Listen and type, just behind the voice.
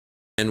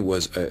and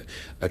was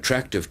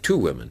attractive to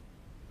women.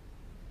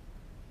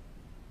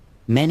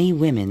 Many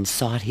women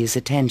sought his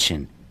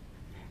attention.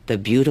 The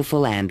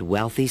beautiful and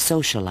wealthy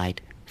socialite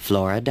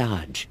Flora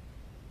Dodge,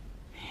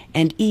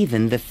 and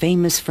even the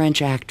famous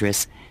French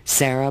actress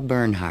Sarah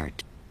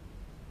Bernhardt.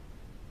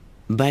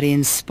 But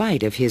in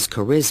spite of his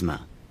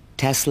charisma,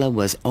 Tesla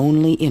was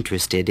only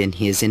interested in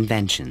his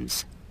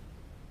inventions.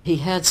 He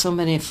had so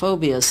many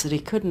phobias that he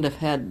couldn't have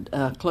had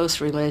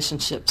close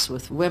relationships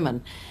with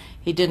women.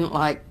 He didn't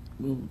like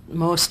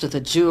most of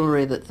the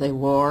jewelry that they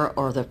wore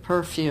or the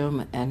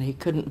perfume, and he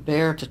couldn't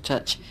bear to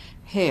touch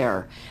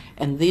hair.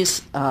 And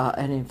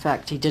and in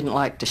fact, he didn't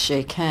like to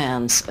shake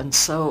hands. And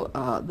so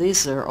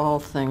these are all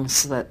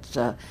things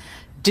that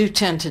do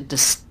tend to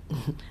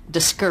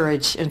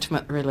discourage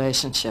intimate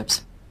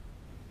relationships.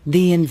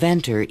 The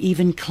inventor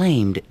even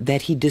claimed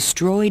that he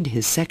destroyed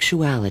his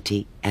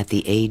sexuality at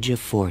the age of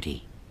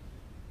 40.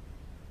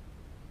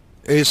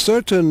 A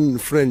certain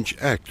French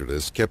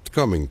actress kept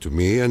coming to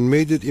me and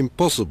made it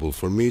impossible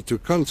for me to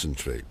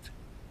concentrate.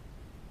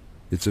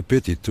 It's a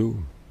pity,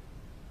 too,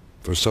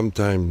 for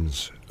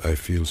sometimes I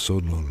feel so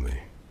lonely.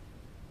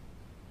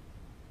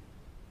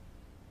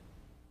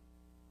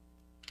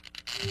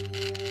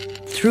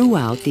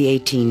 Throughout the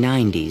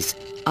 1890s,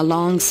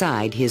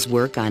 alongside his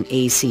work on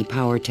AC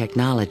power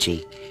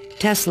technology,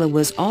 Tesla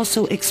was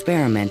also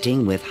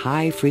experimenting with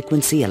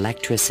high-frequency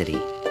electricity.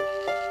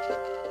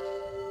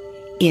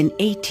 In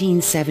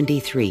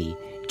 1873,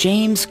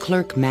 James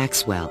Clerk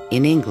Maxwell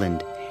in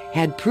England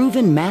had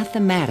proven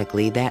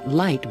mathematically that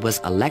light was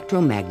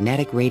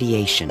electromagnetic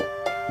radiation.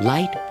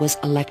 Light was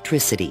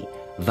electricity,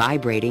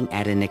 vibrating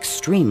at an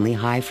extremely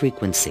high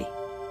frequency.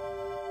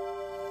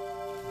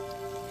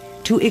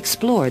 To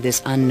explore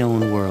this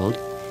unknown world,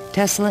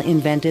 Tesla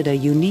invented a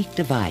unique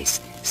device,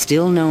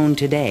 still known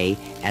today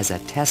as a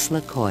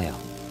Tesla coil.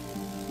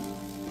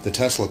 The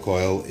Tesla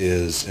coil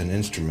is an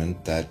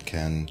instrument that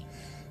can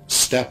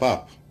step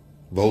up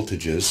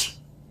voltages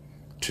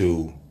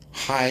to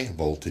high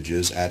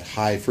voltages at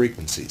high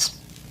frequencies.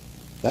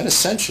 That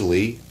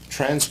essentially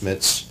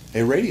transmits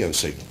a radio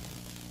signal.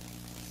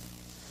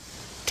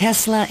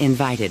 Tesla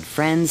invited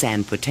friends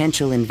and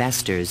potential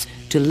investors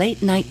to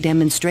late-night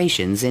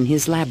demonstrations in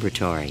his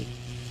laboratory.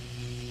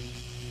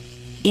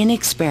 In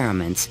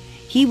experiments,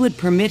 he would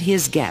permit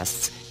his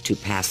guests to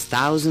pass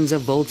thousands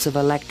of volts of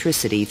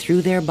electricity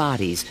through their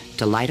bodies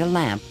to light a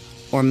lamp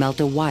or melt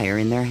a wire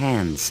in their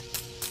hands.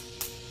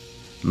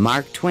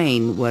 Mark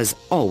Twain was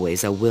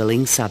always a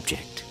willing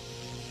subject.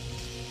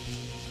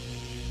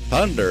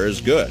 Thunder is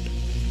good.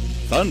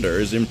 Thunder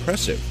is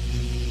impressive,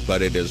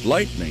 but it is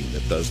lightning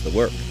that does the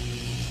work.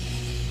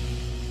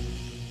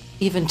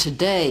 Even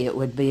today, it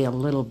would be a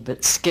little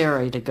bit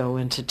scary to go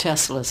into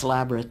Tesla's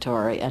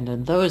laboratory, and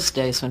in those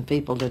days when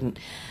people didn't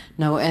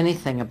know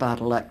anything about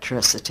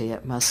electricity,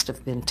 it must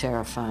have been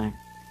terrifying.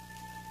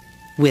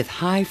 With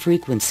high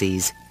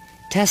frequencies,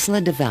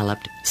 Tesla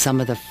developed some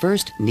of the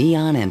first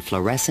neon and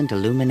fluorescent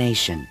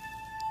illumination.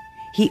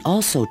 He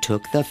also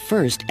took the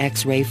first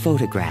X-ray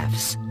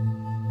photographs.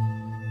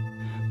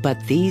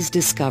 But these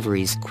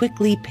discoveries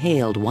quickly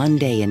paled one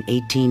day in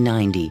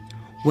 1890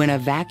 when a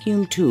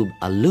vacuum tube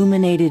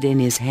illuminated in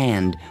his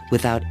hand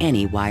without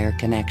any wire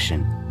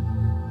connection.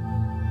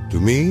 To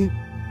me,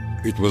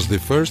 it was the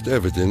first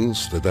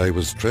evidence that I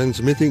was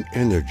transmitting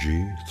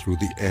energy through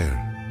the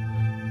air.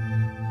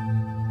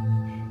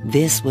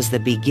 This was the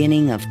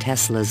beginning of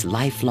Tesla's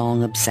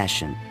lifelong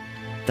obsession,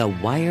 the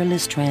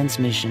wireless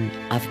transmission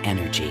of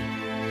energy.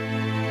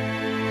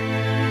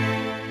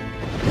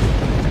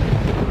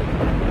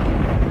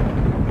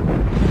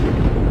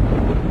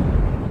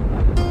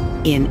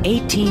 In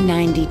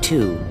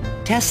 1892,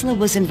 Tesla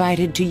was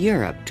invited to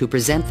Europe to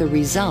present the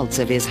results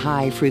of his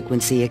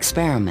high-frequency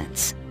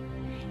experiments.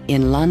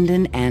 In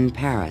London and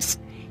Paris,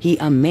 he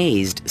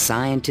amazed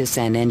scientists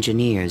and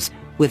engineers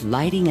with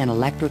lighting and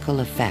electrical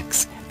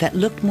effects that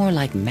looked more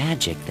like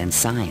magic than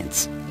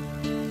science.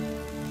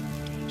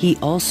 He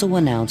also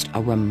announced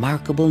a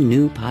remarkable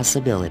new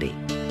possibility.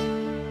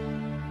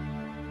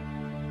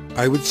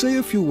 I would say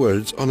a few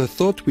words on a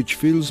thought which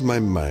fills my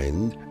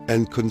mind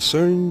and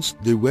concerns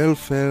the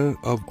welfare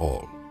of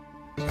all.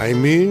 I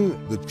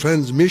mean the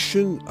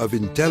transmission of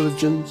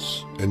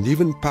intelligence and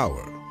even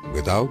power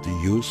without the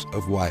use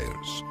of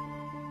wires.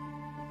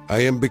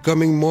 I am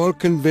becoming more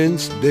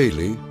convinced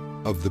daily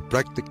of the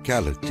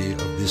practicality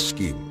of this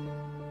scheme.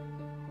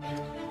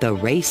 The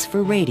race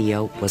for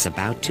radio was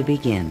about to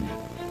begin.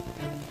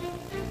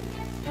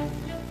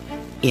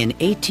 In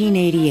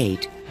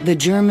 1888, the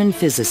German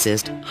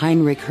physicist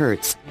Heinrich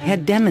Hertz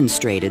had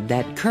demonstrated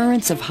that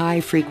currents of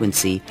high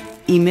frequency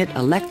emit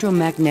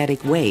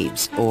electromagnetic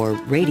waves, or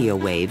radio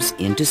waves,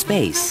 into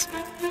space.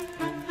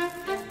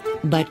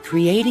 But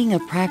creating a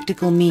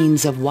practical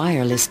means of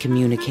wireless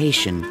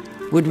communication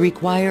would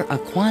require a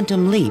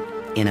quantum leap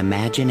in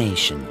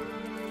imagination.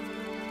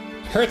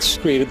 Hertz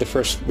created the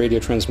first radio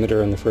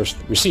transmitter and the first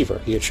receiver.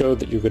 He had showed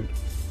that you could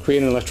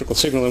create an electrical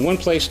signal in one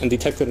place and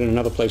detect it in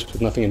another place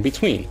with nothing in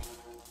between.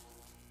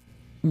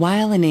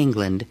 While in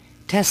England,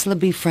 Tesla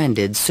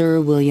befriended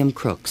Sir William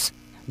Crookes,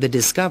 the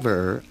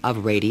discoverer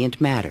of radiant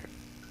matter.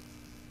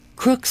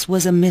 Crookes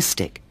was a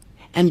mystic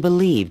and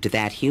believed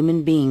that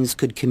human beings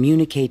could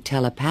communicate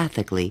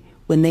telepathically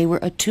when they were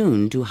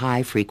attuned to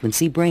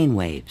high-frequency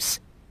brainwaves.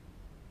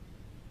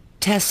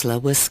 Tesla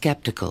was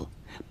skeptical,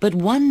 but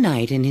one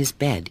night in his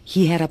bed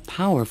he had a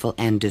powerful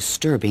and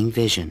disturbing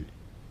vision.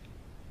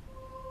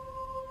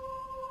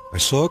 I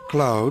saw a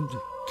cloud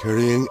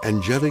carrying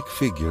angelic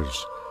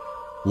figures,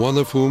 one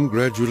of whom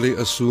gradually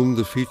assumed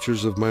the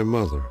features of my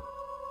mother.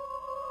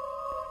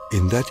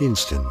 In that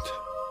instant,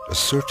 a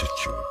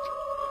certitude,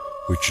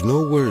 which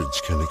no words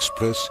can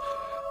express,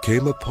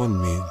 came upon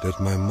me that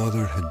my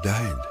mother had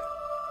died.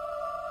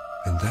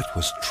 And that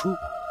was true.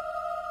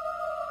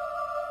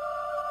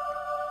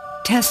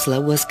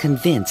 Tesla was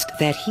convinced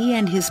that he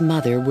and his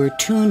mother were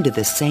tuned to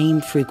the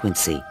same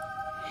frequency.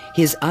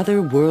 His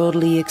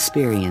otherworldly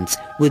experience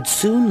would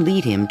soon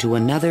lead him to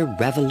another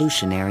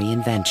revolutionary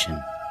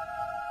invention.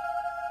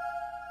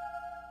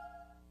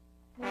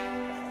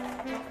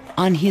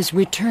 On his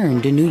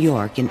return to New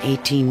York in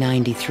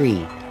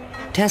 1893,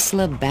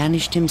 Tesla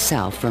banished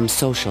himself from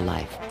social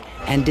life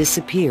and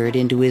disappeared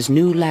into his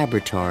new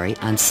laboratory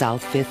on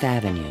South Fifth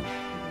Avenue.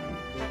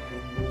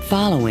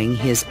 Following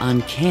his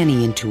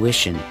uncanny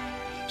intuition,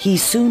 he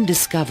soon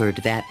discovered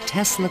that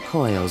Tesla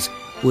coils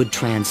would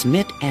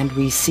transmit and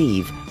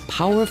receive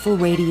powerful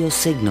radio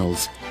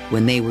signals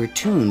when they were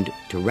tuned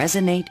to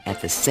resonate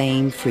at the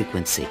same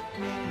frequency.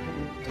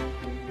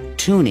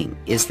 Tuning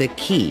is the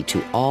key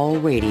to all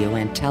radio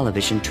and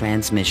television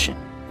transmission.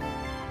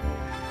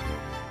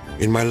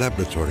 In my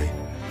laboratory,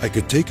 I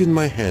could take in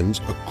my hands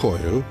a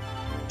coil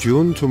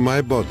tuned to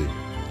my body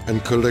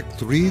and collect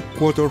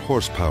 3/4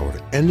 horsepower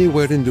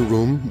anywhere in the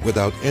room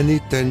without any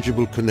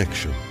tangible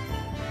connection.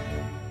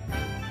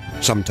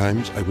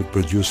 Sometimes I would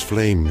produce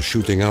flame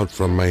shooting out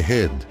from my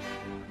head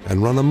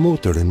and run a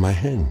motor in my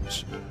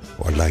hands,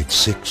 or light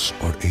 6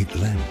 or 8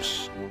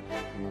 lamps.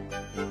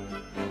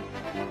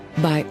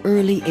 By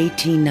early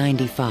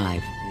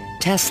 1895,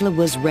 Tesla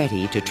was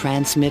ready to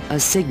transmit a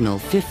signal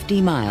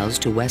 50 miles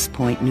to West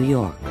Point, New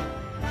York.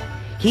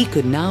 He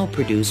could now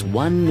produce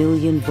 1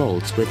 million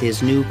volts with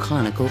his new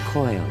conical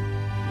coil.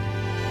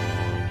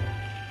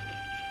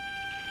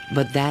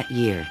 But that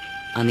year,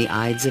 on the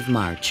Ides of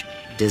March,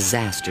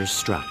 disaster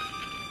struck.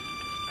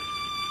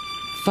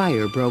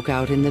 Fire broke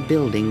out in the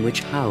building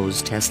which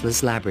housed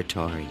Tesla's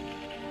laboratory.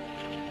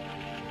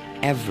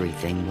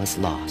 Everything was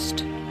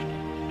lost.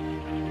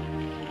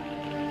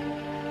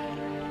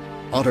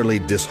 Utterly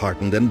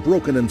disheartened and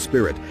broken in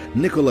spirit,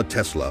 Nikola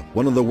Tesla,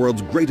 one of the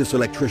world's greatest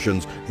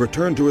electricians,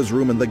 returned to his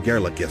room in the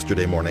Gerlach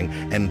yesterday morning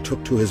and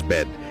took to his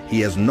bed. He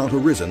has not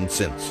arisen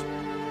since.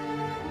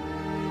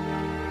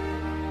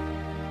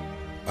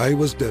 I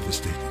was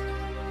devastated.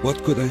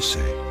 What could I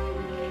say?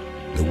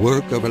 The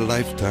work of a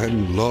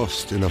lifetime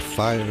lost in a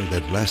fire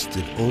that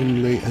lasted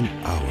only an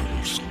hour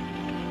or so.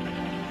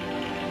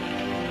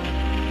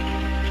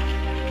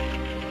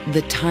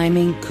 The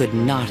timing could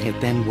not have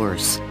been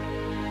worse.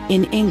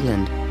 In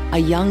England, a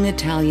young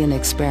Italian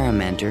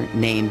experimenter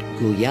named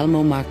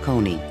Guglielmo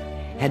Marconi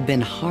had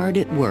been hard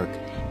at work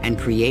and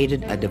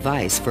created a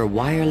device for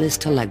wireless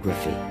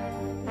telegraphy.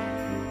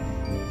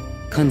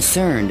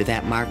 Concerned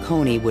that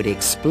Marconi would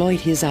exploit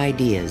his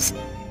ideas,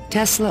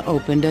 Tesla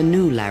opened a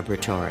new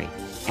laboratory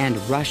and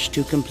rushed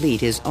to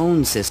complete his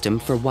own system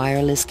for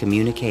wireless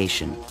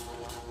communication.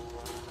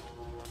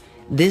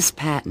 This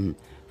patent,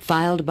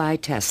 filed by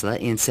Tesla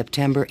in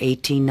September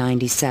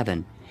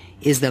 1897,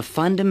 is the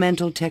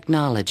fundamental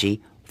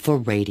technology for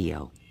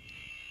radio.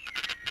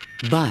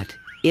 But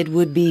it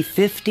would be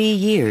 50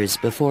 years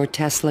before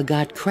Tesla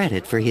got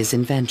credit for his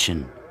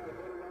invention.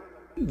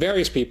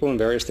 Various people in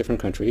various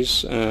different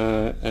countries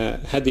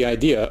had the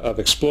idea of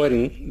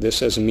exploiting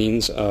this as a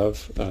means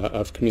of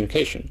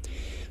communication.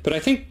 But I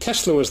think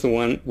Tesla was the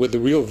one with the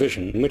real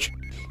vision, in which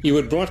you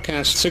would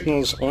broadcast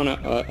signals on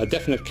a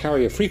definite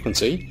carrier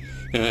frequency,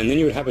 and then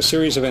you would have a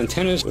series of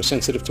antennas that were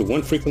sensitive to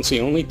one frequency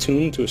only,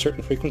 tuned to a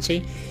certain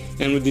frequency,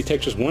 and would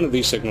detect just one of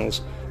these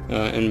signals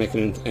and make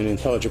it an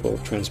intelligible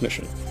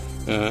transmission.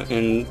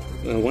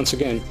 Once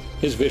again,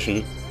 his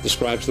vision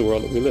describes the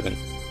world that we live in.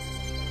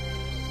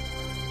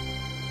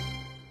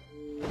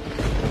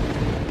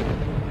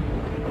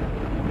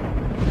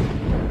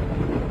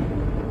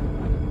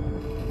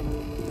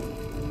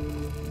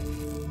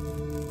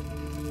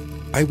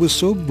 I was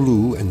so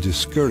blue and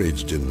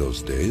discouraged in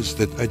those days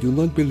that I do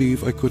not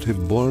believe I could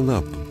have borne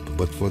up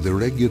but for the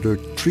regular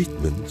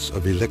treatments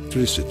of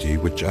electricity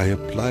which I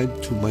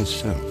applied to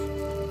myself.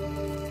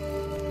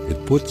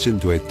 It puts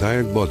into a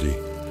tired body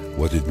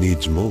what it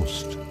needs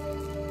most,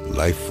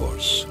 life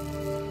force.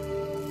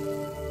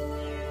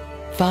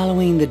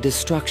 Following the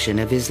destruction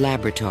of his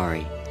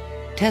laboratory,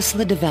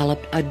 Tesla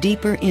developed a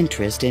deeper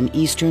interest in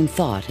Eastern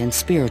thought and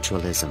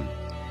spiritualism.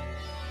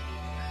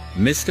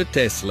 Mr.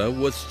 Tesla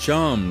was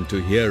charmed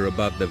to hear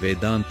about the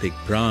Vedantic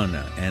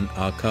Prana and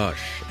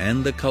Akash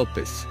and the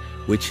Kalpis,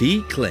 which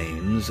he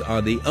claims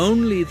are the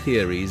only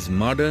theories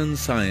modern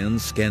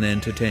science can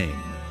entertain.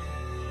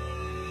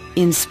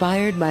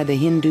 Inspired by the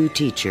Hindu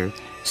teacher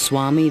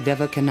Swami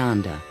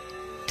Vivekananda,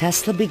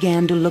 Tesla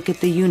began to look at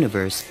the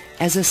universe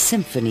as a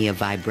symphony of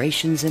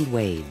vibrations and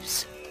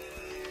waves.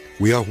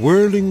 We are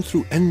whirling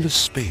through endless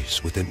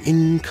space with an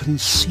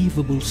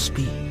inconceivable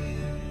speed.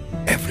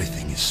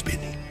 Everything is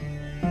spinning.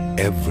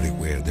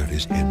 Everywhere there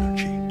is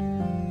energy.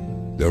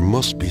 There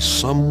must be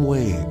some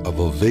way of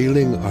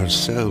availing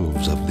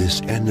ourselves of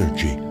this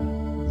energy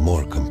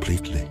more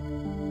completely.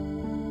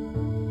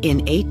 In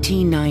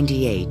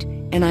 1898,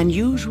 an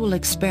unusual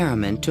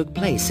experiment took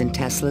place in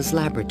Tesla's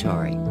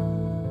laboratory.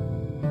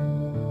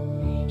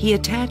 He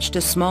attached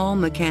a small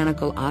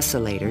mechanical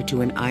oscillator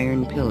to an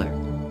iron pillar.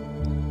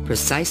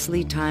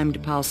 Precisely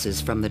timed pulses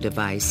from the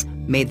device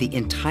made the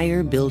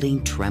entire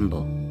building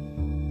tremble.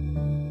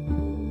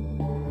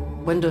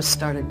 Windows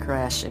started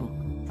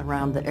crashing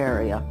around the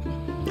area,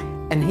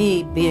 and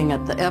he, being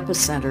at the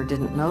epicenter,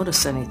 didn't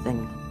notice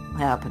anything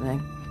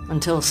happening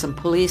until some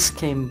police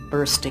came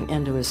bursting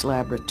into his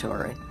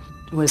laboratory.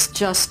 It was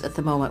just at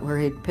the moment where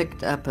he'd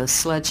picked up a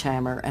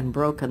sledgehammer and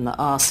broken the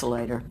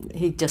oscillator.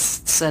 He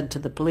just said to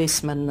the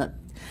policemen that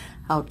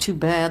how too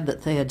bad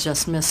that they had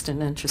just missed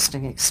an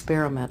interesting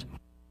experiment.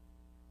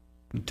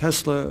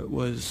 Tesla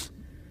was,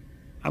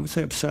 I would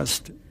say,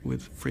 obsessed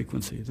with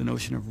frequency, the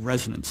notion of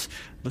resonance.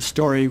 The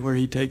story where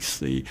he takes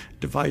the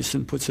device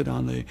and puts it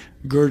on the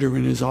girder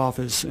in his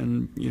office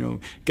and,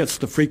 gets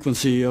the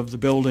frequency of the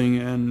building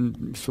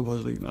and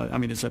supposedly,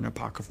 it's an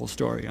apocryphal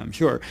story, I'm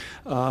sure,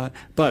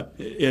 but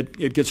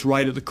it gets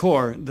right at the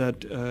core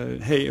that,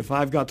 hey, if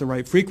I've got the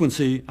right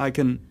frequency, I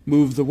can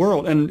move the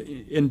world. And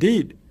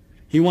indeed,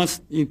 he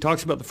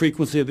talks about the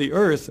frequency of the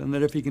earth, and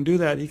that if he can do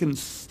that, he can,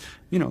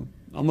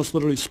 almost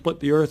literally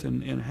split the earth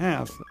in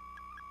half.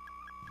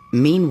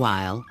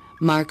 Meanwhile,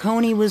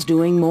 Marconi was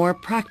doing more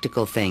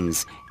practical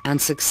things and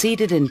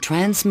succeeded in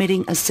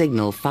transmitting a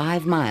signal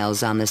 5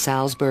 miles on the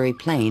Salisbury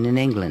Plain in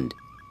England.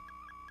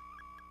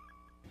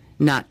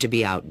 Not to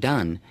be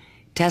outdone,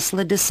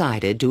 Tesla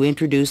decided to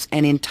introduce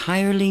an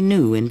entirely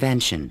new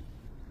invention.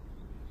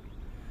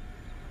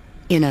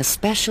 In a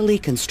specially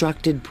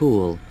constructed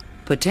pool,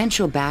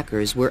 potential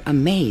backers were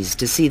amazed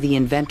to see the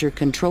inventor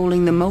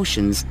controlling the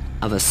motions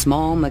of a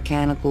small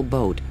mechanical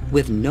boat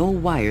with no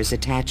wires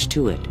attached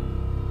to it.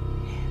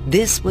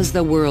 This was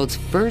the world's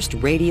first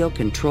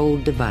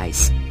radio-controlled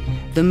device.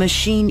 The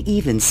machine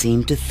even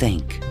seemed to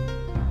think.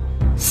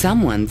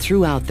 Someone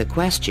threw out the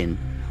question,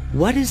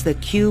 what is the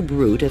cube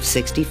root of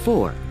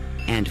 64?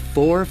 And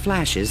 4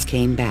 flashes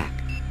came back.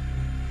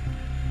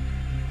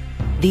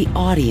 The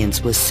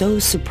audience was so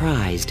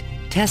surprised,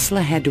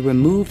 Tesla had to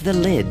remove the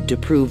lid to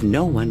prove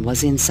no one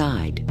was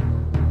inside.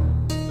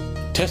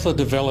 Tesla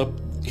developed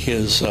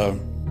his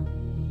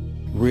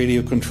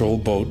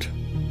radio-controlled boat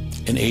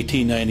in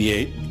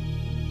 1898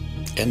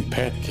 and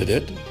patented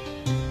it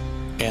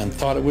and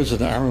thought it was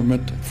an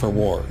armament for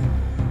war.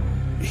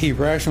 He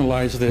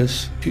rationalized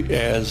this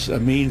as a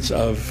means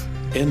of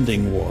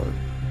ending war.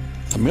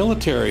 The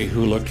military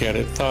who looked at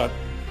it thought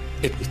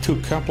it was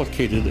too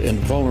complicated and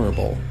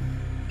vulnerable.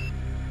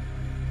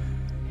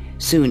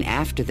 Soon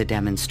after the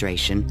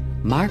demonstration,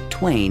 Mark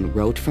Twain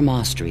wrote from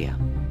Austria.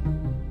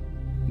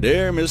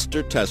 Dear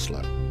Mr.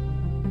 Tesla,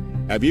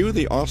 have you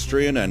the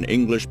Austrian and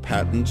English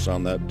patents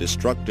on that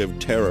destructive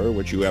terror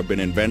which you have been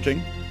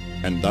inventing,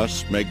 and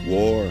thus make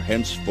war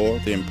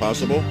henceforth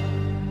impossible?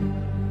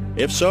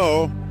 If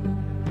so,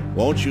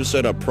 won't you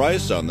set a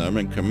price on them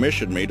and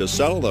commission me to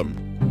sell them?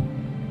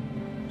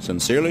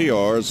 Sincerely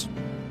yours,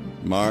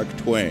 Mark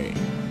Twain.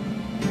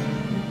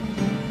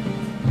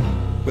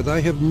 But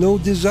I have no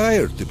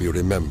desire to be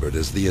remembered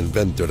as the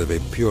inventor of a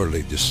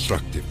purely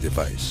destructive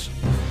device.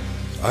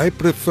 I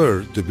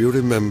prefer to be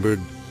remembered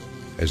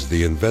as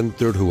the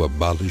inventor who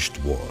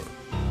abolished war.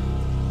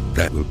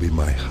 That will be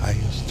my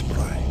highest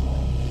pride.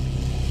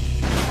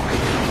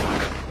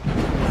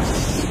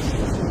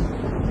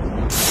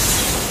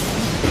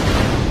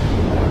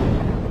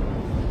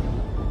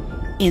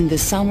 In the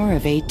summer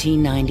of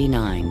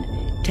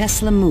 1899,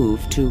 Tesla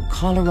moved to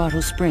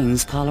Colorado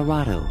Springs,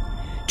 Colorado,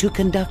 to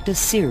conduct a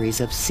series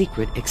of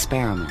secret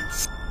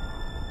experiments.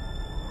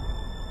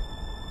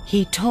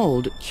 He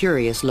told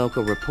curious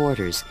local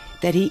reporters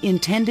that he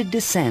intended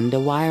to send a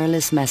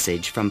wireless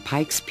message from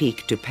Pikes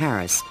Peak to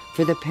Paris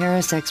for the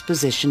Paris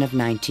Exposition of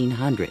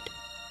 1900.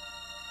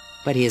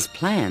 But his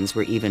plans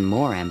were even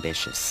more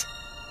ambitious.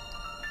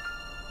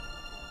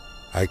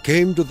 I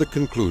came to the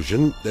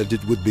conclusion that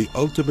it would be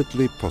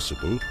ultimately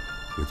possible,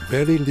 with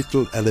very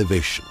little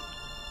elevation,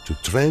 to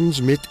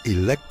transmit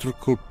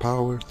electrical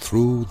power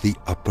through the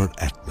upper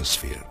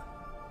atmosphere.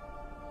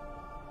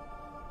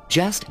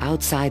 Just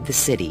outside the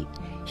city,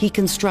 he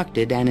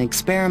constructed an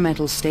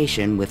experimental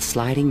station with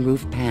sliding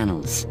roof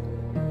panels.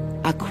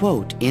 A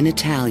quote in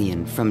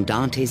Italian from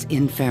Dante's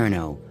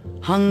Inferno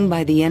hung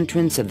by the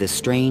entrance of the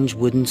strange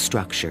wooden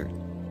structure.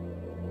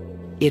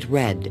 It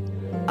read,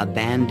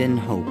 "Abandon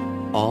hope,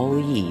 all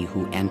ye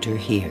who enter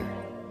here."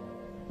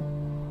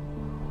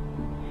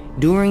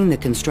 During the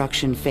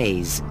construction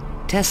phase,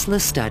 Tesla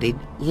studied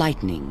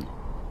lightning.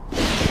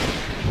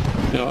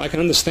 Now, I can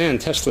understand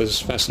Tesla's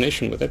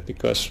fascination with it,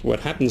 because what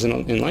happens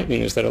in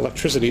lightning is that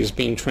electricity is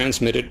being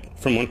transmitted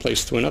from one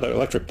place to another.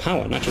 Electric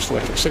power, not just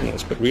electric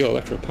signals, but real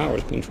electric power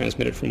is being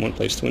transmitted from one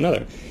place to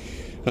another.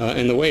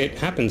 And the way it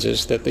happens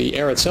is that the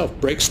air itself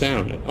breaks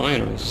down, it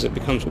ionizes, it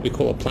becomes what we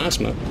call a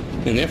plasma,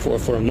 and therefore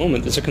for a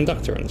moment it's a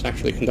conductor, and it's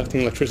actually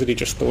conducting electricity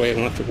just the way an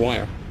electric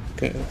wire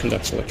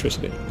conducts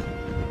electricity.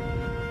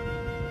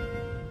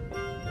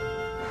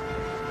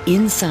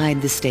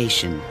 Inside the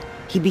station,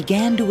 he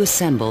began to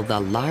assemble the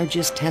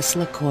largest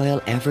Tesla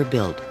coil ever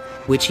built,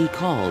 which he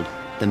called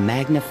the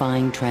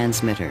magnifying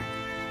transmitter.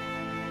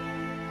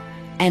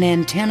 An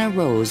antenna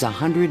rose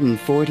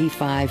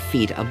 145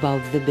 feet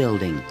above the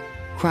building,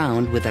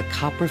 crowned with a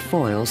copper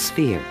foil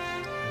sphere.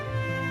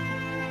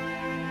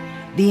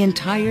 The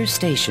entire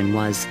station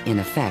was, in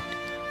effect,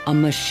 a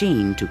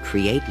machine to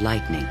create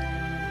lightning.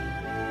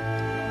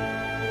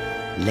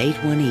 Late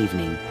one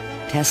evening,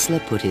 Tesla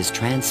put his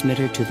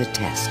transmitter to the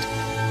test.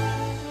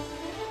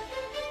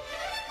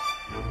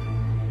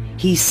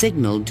 He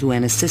signaled to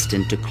an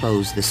assistant to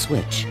close the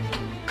switch.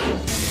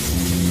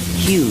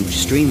 Huge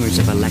streamers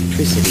of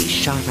electricity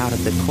shot out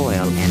of the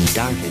coil and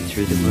darted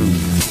through the room.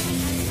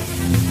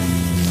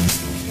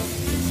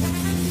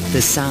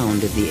 The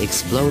sound of the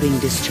exploding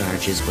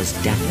discharges was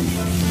deafening.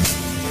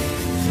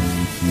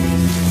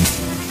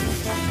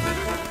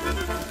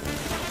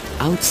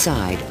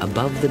 Outside,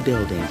 above the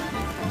building,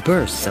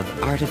 bursts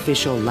of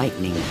artificial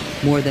lightning,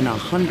 more than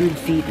 100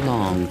 feet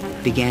long,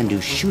 began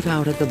to shoot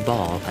out of the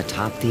ball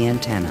atop the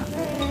antenna.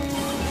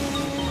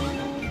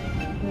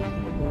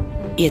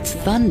 Its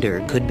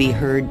thunder could be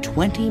heard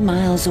 20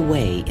 miles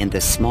away in the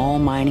small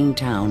mining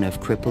town of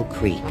Cripple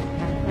Creek.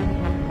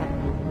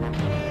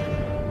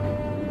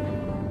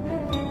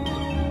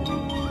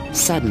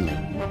 Suddenly,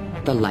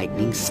 the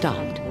lightning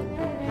stopped,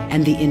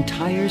 and the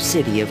entire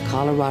city of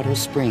Colorado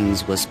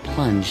Springs was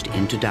plunged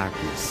into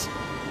darkness.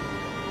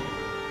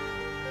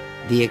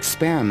 The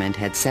experiment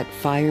had set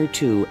fire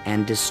to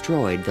and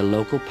destroyed the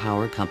local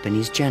power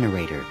company's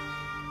generator.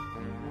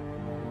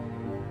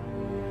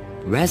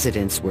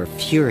 Residents were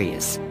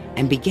furious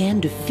and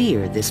began to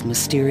fear this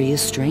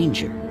mysterious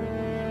stranger.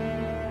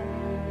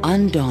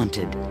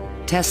 Undaunted,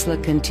 Tesla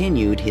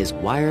continued his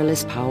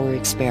wireless power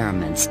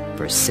experiments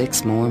for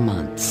 6 more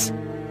months.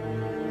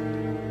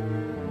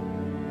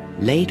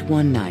 Late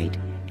one night,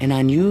 an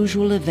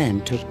unusual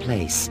event took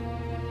place.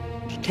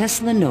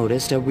 Tesla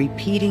noticed a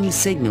repeating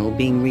signal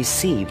being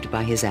received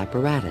by his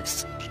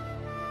apparatus.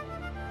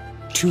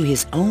 To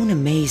his own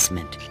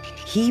amazement,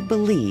 he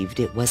believed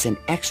it was an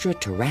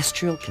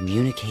extraterrestrial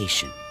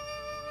communication.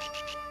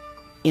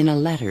 In a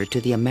letter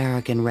to the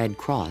American Red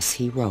Cross,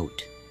 he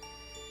wrote,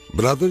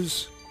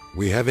 "Brothers,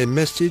 we have a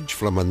message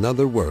from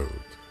another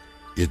world.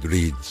 It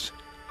reads,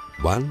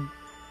 1,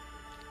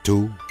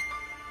 2,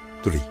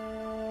 3.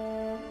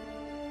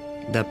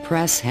 The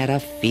press had a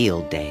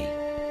field day.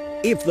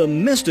 If the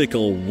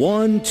mystical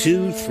 1,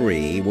 2,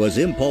 3 was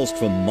impulsed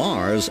from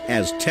Mars,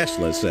 as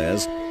Tesla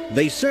says,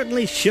 they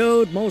certainly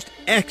showed most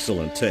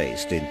excellent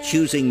taste in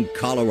choosing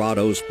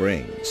Colorado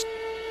Springs.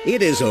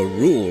 It is a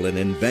rule in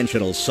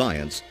inventional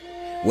science.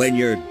 When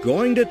you're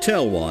going to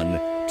tell one,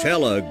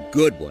 tell a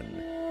good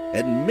one.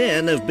 And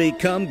men have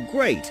become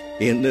great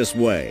in this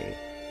way.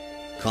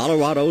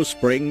 Colorado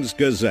Springs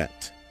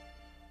Gazette.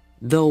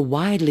 Though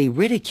widely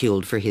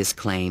ridiculed for his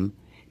claim,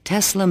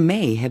 Tesla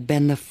may have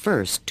been the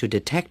first to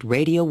detect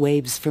radio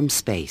waves from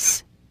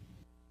space.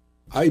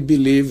 I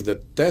believe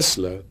that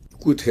Tesla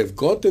could have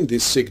gotten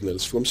these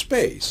signals from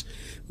space.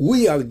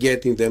 We are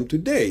getting them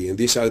today, and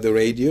these are the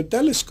radio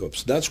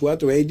telescopes. That's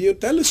what radio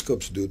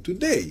telescopes do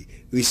today,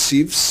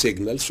 receive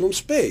signals from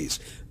space.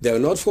 They are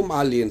not from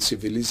alien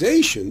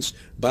civilizations,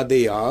 but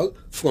they are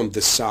from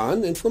the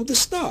sun and from the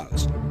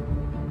stars.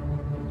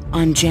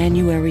 On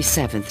January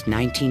 7th,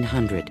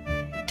 1900,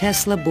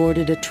 Tesla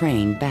boarded a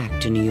train back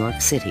to New York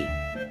City.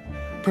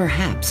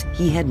 Perhaps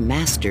he had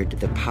mastered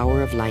the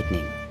power of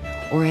lightning,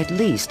 or at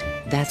least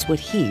that's what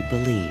he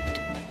believed.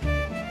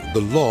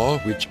 The law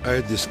which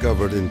I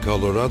discovered in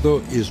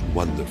Colorado is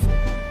wonderful,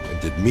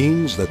 and it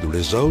means that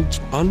results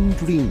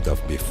undreamed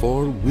of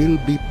before will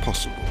be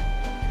possible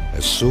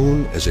as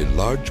soon as a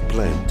large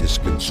plant is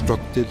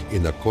constructed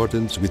in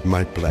accordance with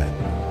my plan.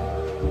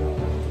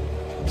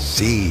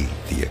 See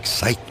the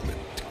excitement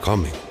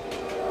coming.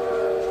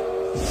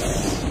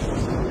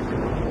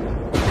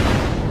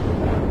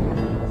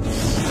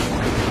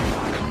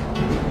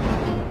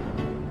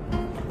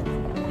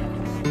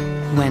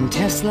 When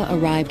Tesla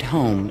arrived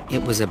home,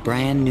 it was a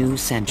brand new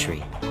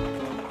century.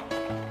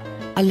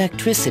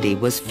 Electricity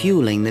was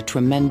fueling the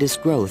tremendous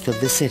growth of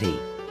the city.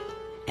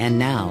 And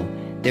now,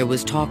 there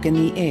was talk in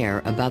the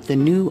air about the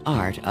new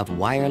art of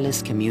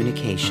wireless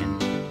communication.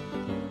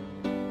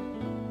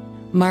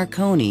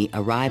 Marconi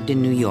arrived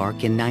in New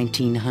York in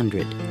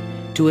 1900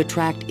 to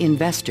attract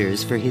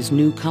investors for his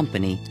new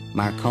company,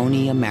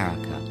 Marconi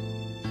America.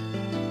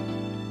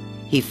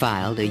 He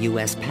filed a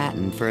U.S.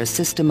 patent for a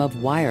system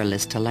of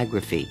wireless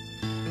telegraphy,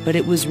 but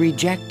it was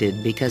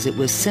rejected because it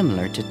was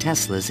similar to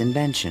Tesla's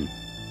invention.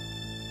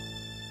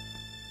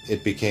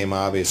 it became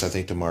obvious, I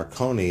think, to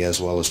Marconi as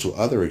well as to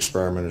other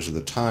experimenters of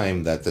the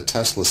time that the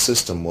Tesla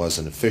system was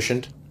an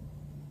efficient,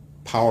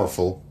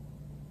 powerful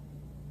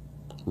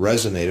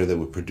resonator that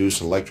would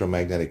produce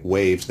electromagnetic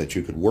waves that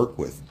you could work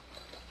with.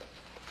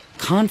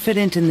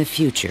 Confident in the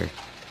future,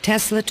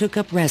 Tesla took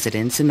up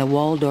residence in the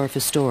Waldorf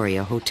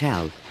Astoria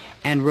Hotel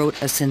and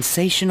wrote a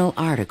sensational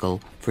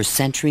article for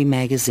Century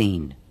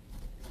magazine.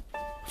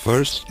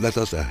 First, let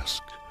us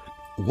ask,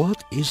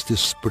 what is the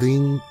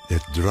spring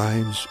that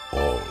drives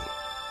all?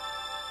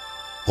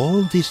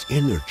 All this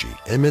energy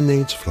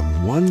emanates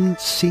from one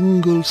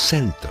single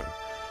center,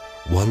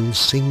 one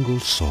single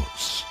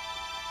source,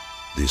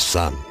 the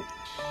sun.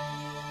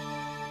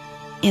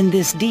 In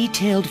this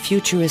detailed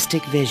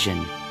futuristic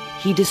vision,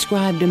 he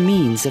described a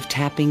means of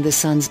tapping the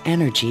sun's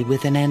energy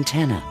with an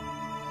antenna.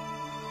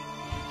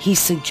 He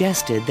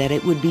suggested that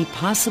it would be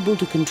possible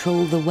to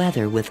control the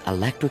weather with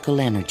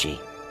electrical energy.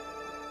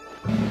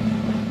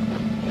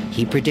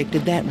 He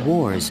predicted that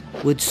wars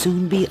would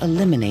soon be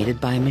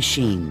eliminated by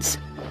machines.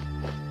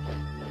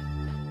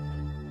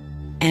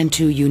 And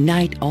to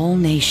unite all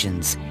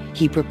nations,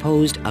 he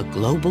proposed a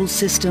global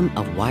system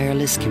of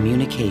wireless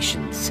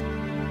communications.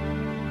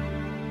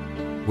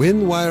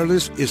 When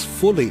wireless is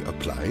fully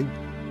applied,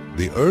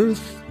 the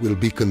Earth will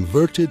be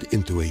converted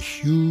into a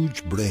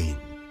huge brain,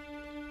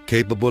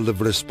 capable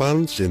of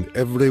response in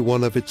every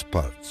one of its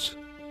parts.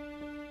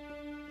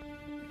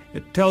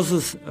 It tells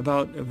us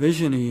about a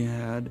vision he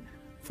had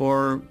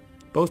for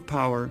both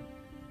power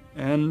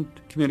and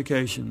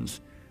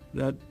communications,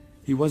 that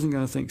he wasn't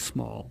going to think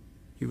small.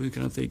 He was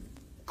going to think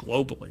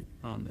globally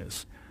on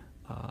this.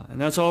 And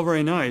that's all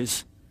very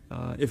nice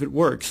if it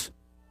works.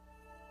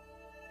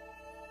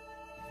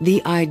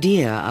 The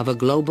idea of a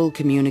global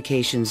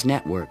communications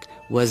network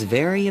was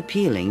very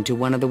appealing to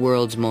one of the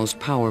world's most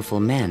powerful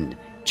men,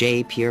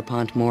 J.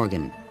 Pierpont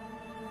Morgan.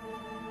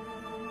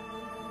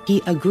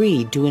 He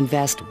agreed to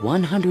invest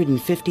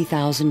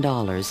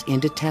 $150,000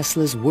 into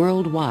Tesla's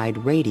worldwide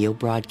radio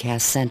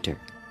broadcast center.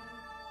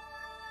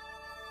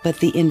 But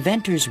the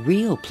inventor's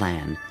real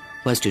plan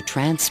was to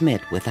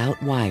transmit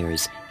without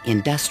wires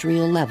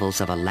industrial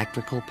levels of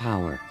electrical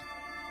power.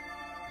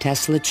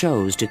 Tesla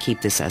chose to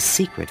keep this a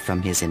secret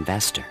from his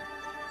investor.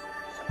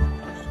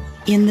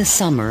 In the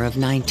summer of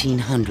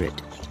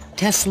 1900,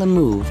 Tesla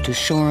moved to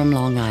Shoreham,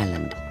 Long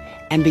Island,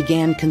 and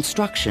began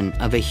construction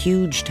of a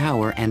huge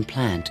tower and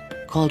plant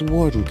called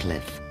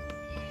Wardenclyffe.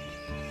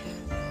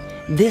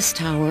 This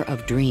Tower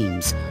of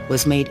Dreams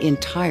was made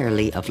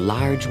entirely of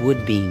large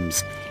wood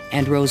beams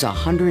and rose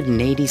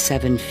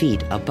 187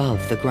 feet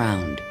above the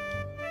ground.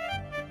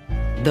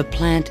 The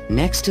plant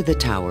next to the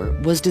tower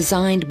was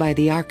designed by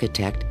the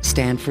architect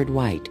Stanford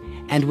White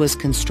and was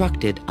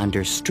constructed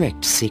under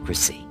strict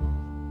secrecy.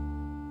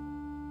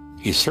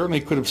 He certainly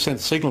could have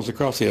sent signals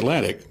across the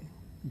Atlantic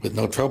with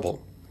no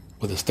trouble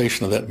with a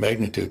station of that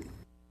magnitude.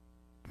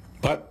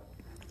 But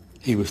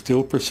he was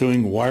still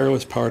pursuing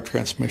wireless power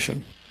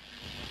transmission.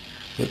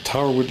 The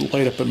tower would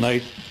light up at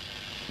night,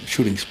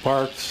 shooting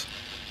sparks,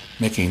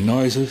 making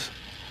noises.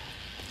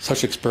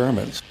 Such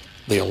experiments,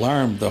 they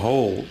alarmed the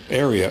whole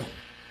area.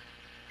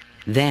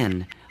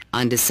 Then,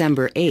 on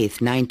December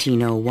 8,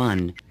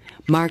 1901,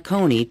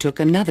 Marconi took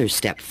another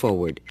step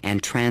forward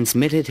and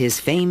transmitted his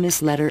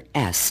famous letter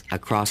S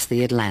across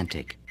the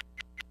Atlantic.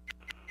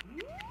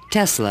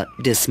 Tesla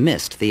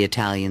dismissed the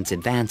Italian's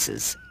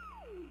advances.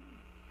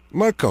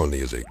 Marconi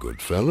is a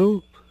good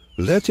fellow.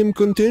 Let him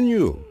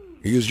continue.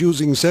 He is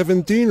using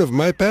 17 of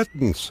my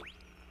patents.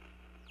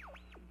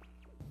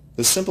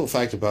 The simple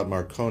fact about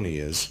Marconi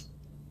is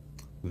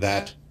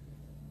that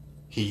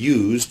he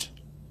used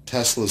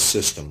Tesla's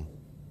system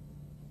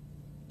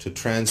to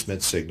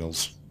transmit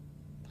signals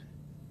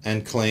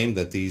and claimed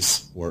that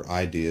these were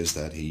ideas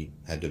that he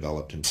had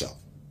developed himself.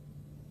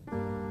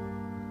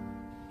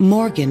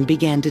 Morgan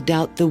began to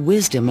doubt the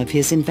wisdom of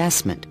his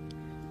investment.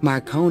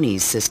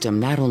 Marconi's system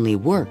not only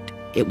worked,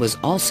 it was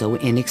also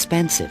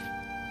inexpensive.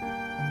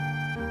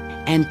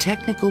 And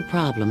technical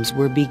problems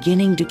were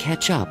beginning to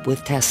catch up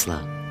with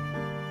Tesla.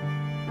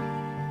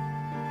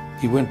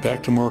 He went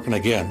back to Morgan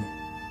again,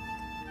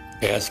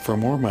 asked for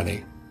more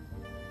money.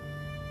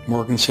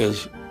 Morgan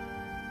says,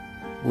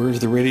 "Where's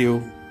the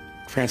radio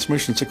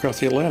transmissions across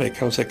the Atlantic?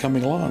 How's that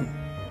coming along?"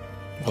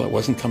 Well, it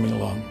wasn't coming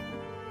along.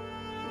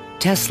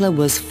 Tesla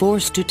was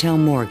forced to tell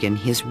Morgan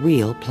his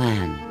real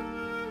plan.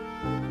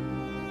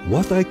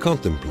 What I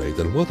contemplate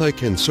and what I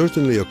can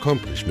certainly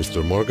accomplish,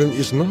 Mr. Morgan,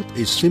 is not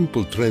a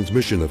simple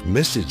transmission of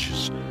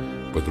messages,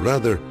 but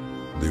rather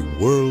the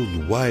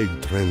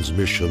worldwide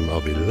transmission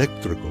of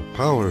electrical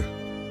power.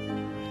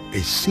 A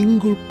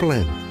single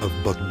plant of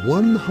but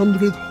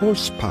 100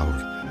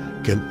 horsepower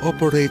can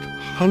operate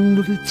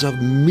hundreds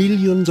of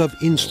millions of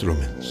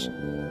instruments.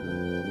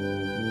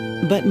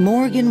 But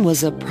Morgan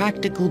was a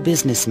practical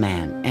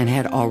businessman and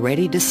had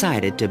already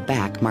decided to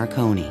back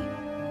Marconi.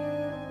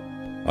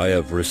 I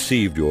have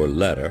received your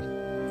letter,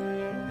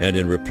 and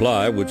in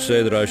reply would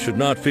say that I should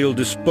not feel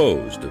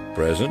disposed at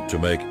present to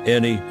make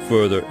any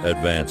further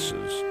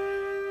advances.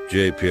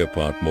 J.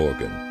 Pierpont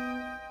Morgan.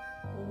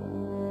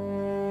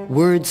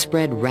 Word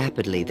spread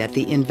rapidly that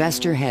the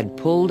investor had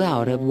pulled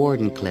out of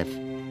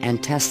Wardenclyffe,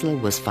 and Tesla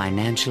was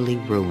financially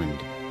ruined.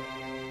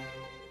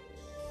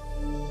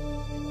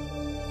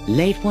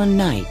 Late one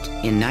night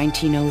in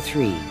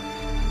 1903,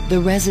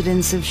 the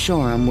residents of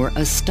Shoreham were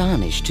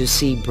astonished to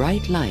see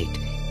bright light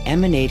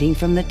emanating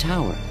from the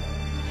tower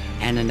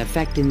and an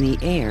effect in the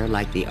air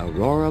like the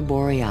aurora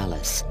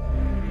borealis.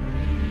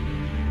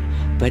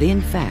 But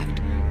in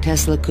fact,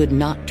 Tesla could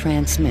not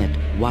transmit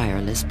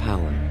wireless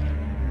power.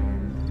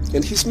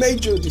 And his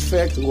major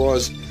defect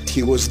was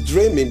he was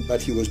dreaming,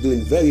 but he was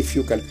doing very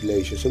few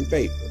calculations on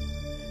paper.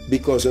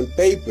 Because on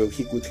paper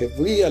he could have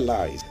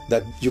realized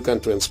that you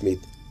can transmit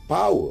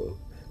power,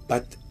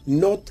 but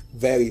not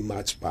very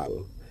much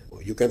power.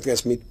 You can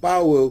transmit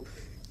power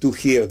to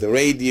hear the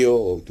radio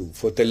or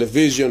for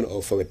television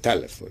or for a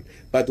telephone.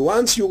 But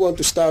once you want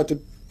to start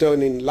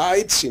turning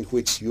lights in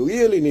which you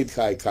really need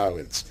high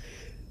currents,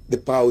 the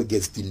power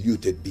gets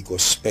diluted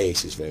because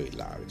space is very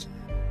large.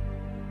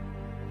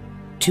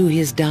 To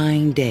his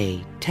dying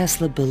day,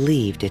 Tesla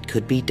believed it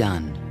could be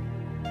done.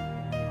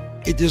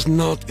 It is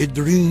not a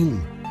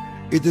dream.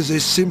 It is a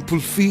simple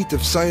feat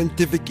of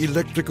scientific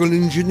electrical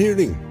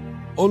engineering,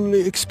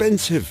 only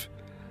expensive.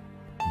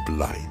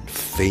 Blind,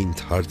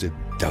 faint-hearted,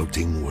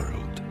 doubting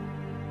world.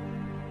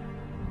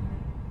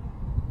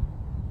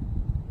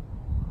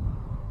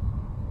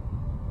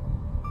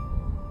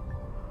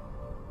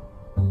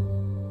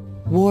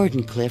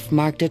 Wardenclyffe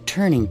marked a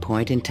turning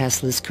point in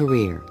Tesla's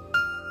career.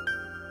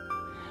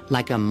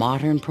 Like a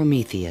modern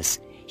Prometheus,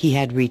 he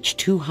had reached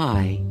too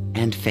high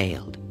and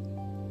failed.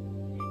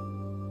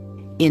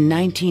 In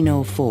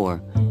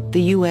 1904,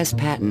 the U.S.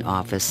 Patent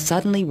Office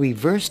suddenly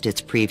reversed its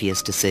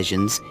previous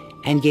decisions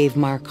and gave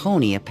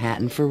Marconi a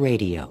patent for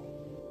radio.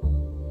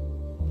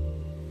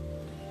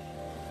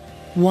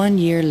 1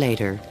 year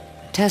later,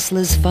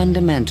 Tesla's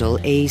fundamental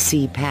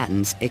AC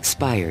patents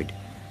expired.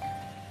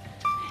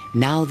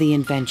 Now the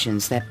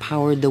inventions that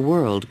powered the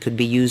world could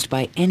be used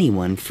by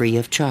anyone free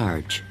of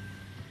charge.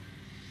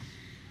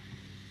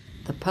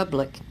 The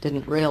public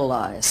didn't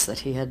realize that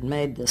he had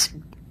made this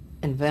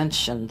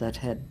invention that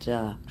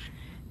had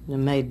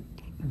made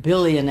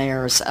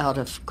billionaires out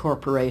of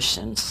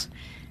corporations,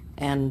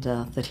 and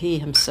that he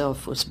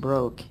himself was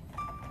broke.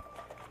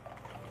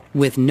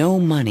 With no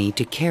money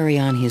to carry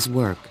on his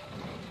work,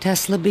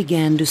 Tesla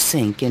began to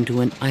sink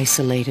into an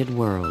isolated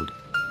world.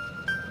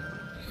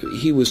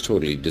 He was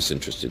totally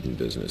disinterested in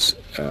business.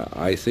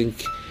 I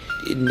think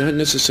it not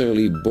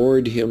necessarily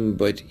bored him,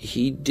 but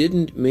he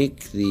didn't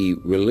make the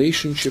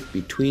relationship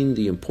between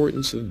the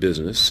importance of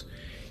business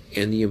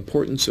and the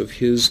importance of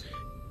his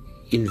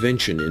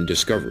invention and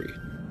discovery.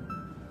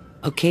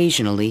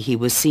 Occasionally, he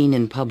was seen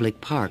in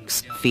public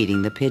parks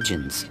feeding the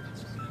pigeons.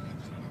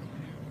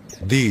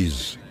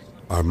 These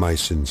are my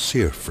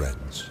sincere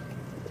friends.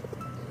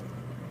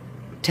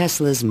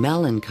 Tesla's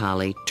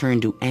melancholy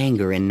turned to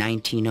anger in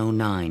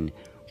 1909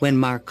 when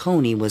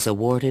Marconi was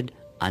awarded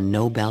a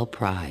Nobel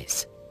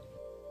Prize.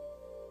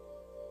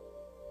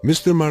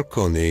 Mr.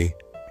 Marconi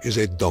is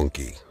a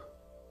donkey.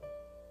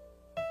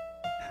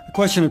 The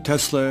question of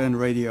Tesla and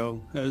radio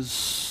is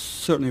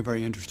certainly a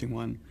very interesting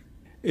one.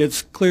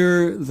 It's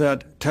clear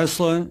that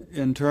Tesla,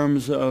 in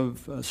terms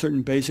of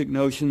certain basic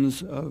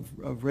notions of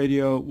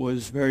radio,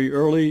 was very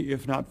early,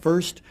 if not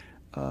first,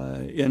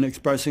 in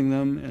expressing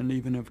them and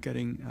even of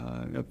getting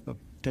of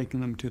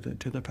taking them to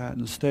the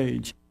patent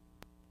stage.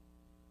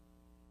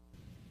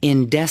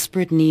 In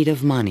desperate need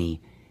of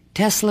money,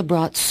 Tesla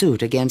brought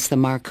suit against the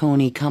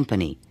Marconi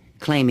company,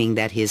 claiming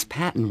that his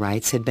patent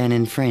rights had been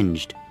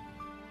infringed.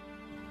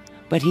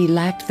 But he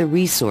lacked the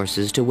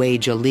resources to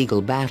wage a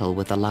legal battle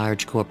with a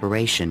large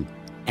corporation,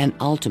 and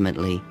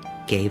ultimately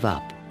gave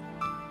up.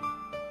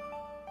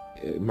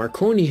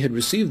 Marconi had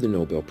received the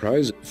Nobel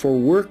Prize for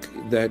work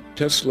that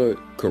Tesla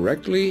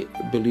correctly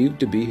believed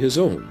to be his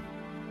own.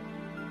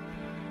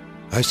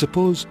 I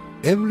suppose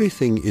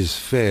everything is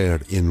fair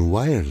in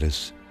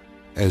wireless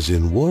as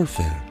in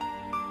warfare.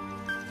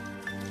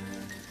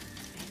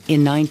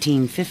 In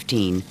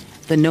 1915,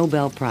 the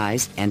Nobel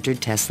Prize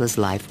entered Tesla's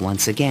life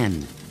once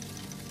again.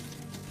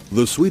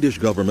 The Swedish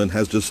government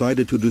has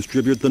decided to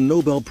distribute the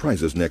Nobel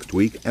Prizes next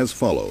week as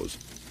follows.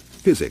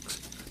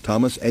 Physics,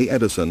 Thomas A.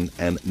 Edison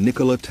and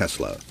Nikola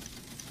Tesla.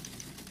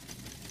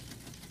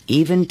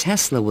 Even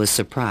Tesla was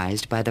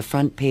surprised by the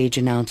front-page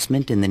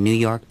announcement in the New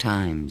York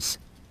Times.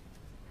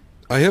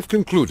 I have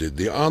concluded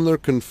the honor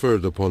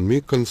conferred upon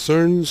me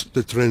concerns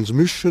the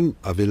transmission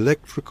of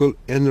electrical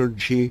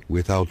energy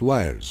without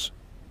wires.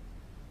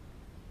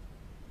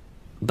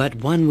 But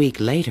 1 week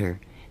later,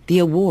 the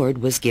award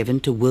was given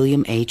to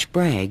William H.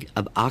 Bragg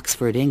of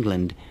Oxford,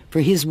 England,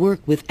 for his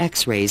work with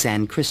X-rays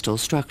and crystal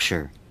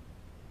structure.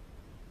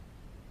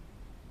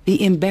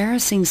 The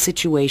embarrassing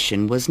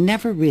situation was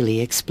never really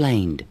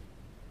explained.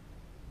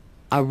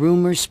 A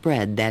rumor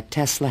spread that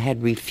Tesla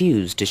had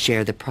refused to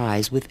share the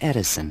prize with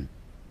Edison.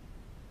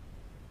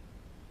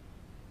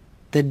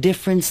 The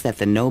difference that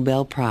the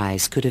Nobel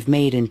Prize could have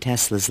made in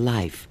Tesla's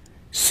life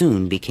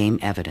soon became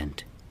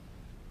evident.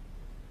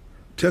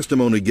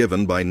 Testimony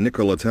given by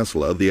Nikola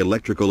Tesla, the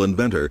electrical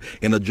inventor,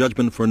 in a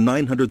judgment for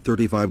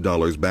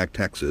 $935 back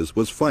taxes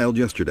was filed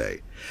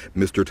yesterday.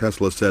 Mr.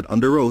 Tesla said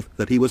under oath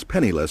that he was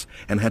penniless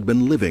and had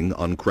been living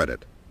on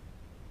credit.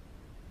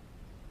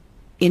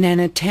 In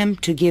an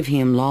attempt to give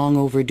him long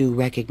overdue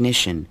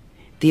recognition,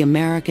 the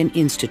American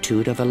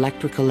Institute of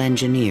Electrical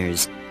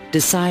Engineers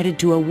decided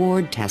to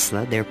award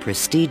Tesla their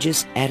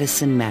prestigious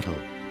Edison Medal.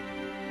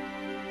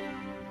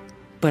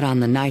 But on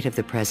the night of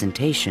the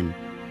presentation,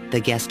 the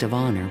guest of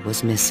honor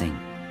was missing.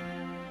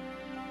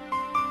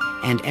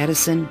 And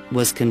Edison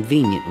was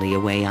conveniently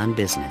away on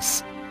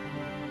business.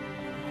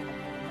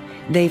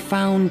 They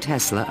found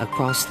Tesla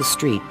across the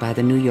street by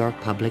the New York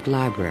Public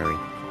Library,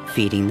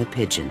 feeding the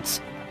pigeons.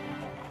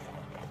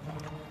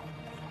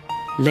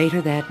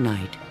 Later that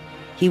night,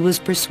 he was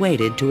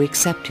persuaded to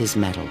accept his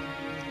medal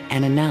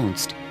and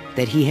announced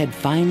that he had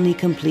finally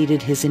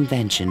completed his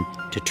invention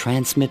to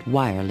transmit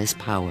wireless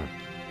power.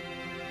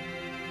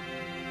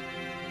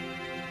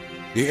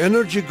 The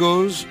energy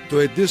goes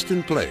to a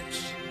distant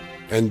place,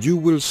 and you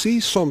will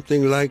see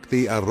something like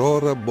the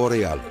aurora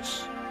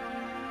borealis.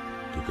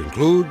 To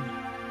conclude,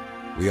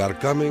 we are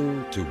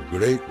coming to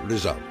great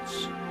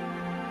results.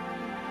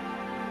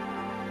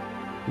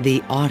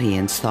 The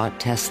audience thought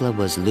Tesla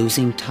was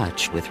losing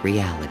touch with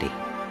reality.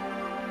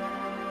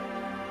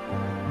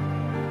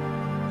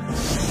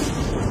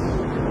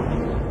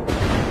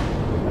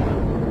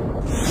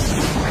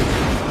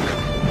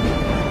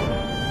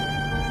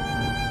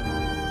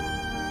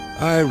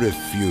 I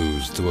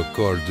refuse to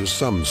accord to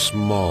some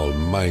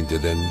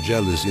small-minded and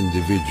jealous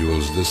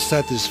individuals the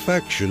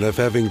satisfaction of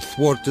having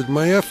thwarted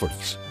my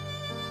efforts.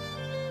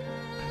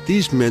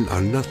 These men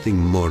are nothing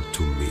more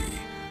to me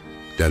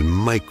than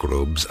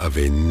microbes of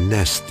a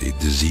nasty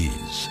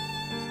disease.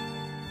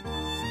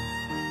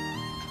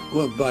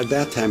 Well, by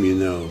that time, you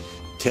know,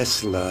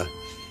 Tesla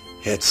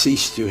had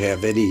ceased to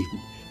have any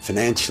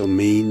financial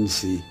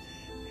means.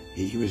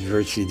 He was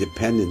virtually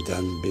dependent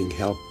on being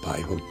helped by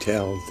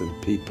hotels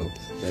and people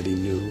that he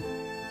knew.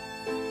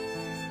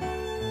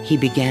 He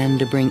began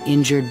to bring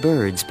injured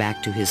birds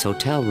back to his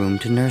hotel room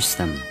to nurse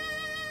them.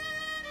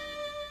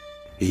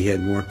 He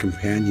had more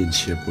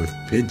companionship with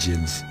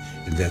pigeons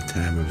in that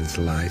time of his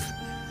life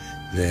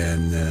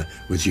than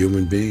with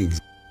human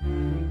beings.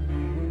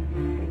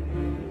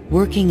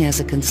 Working as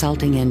a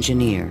consulting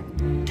engineer,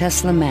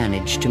 Tesla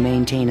managed to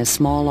maintain a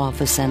small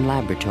office and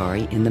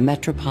laboratory in the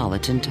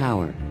Metropolitan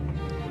Tower.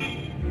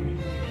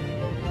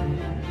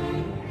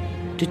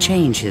 To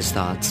change his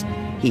thoughts,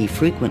 he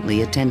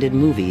frequently attended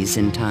movies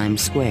in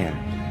Times Square.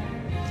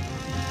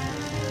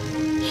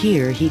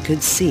 Here he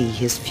could see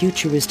his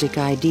futuristic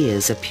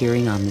ideas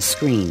appearing on the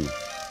screen.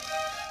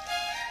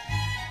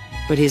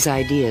 But his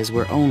ideas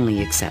were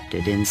only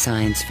accepted in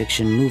science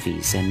fiction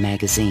movies and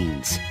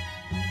magazines.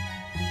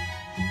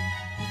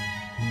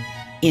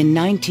 In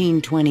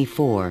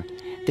 1924,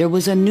 there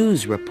was a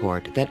news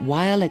report that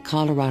while at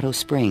Colorado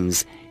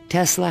Springs,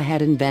 Tesla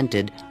had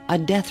invented a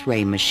death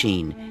ray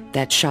machine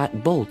that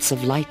shot bolts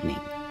of lightning.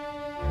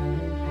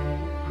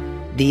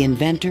 The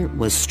inventor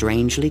was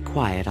strangely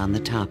quiet on the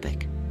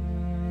topic.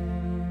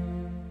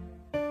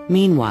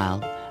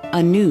 Meanwhile,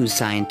 a new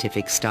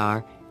scientific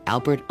star,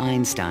 Albert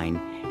Einstein,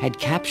 had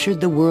captured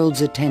the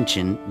world's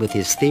attention with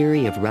his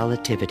theory of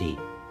relativity.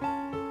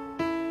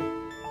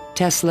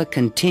 Tesla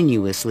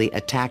continuously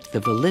attacked the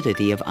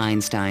validity of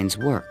Einstein's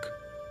work.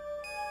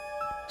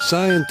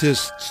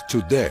 Scientists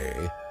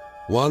today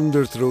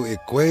wander through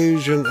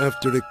equation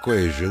after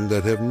equation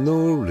that have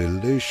no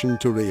relation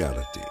to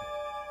reality.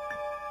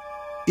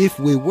 If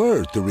we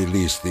were to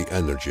release the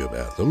energy of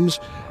atoms,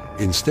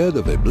 instead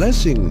of a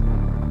blessing,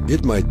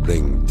 it might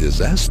bring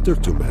disaster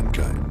to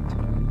mankind.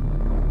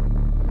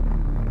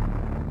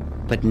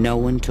 But no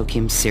one took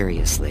him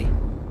seriously.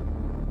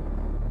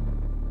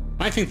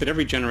 I think that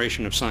every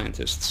generation of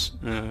scientists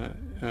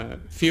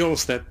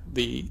feels that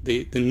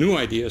the new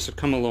ideas that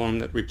come along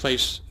that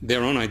replace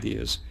their own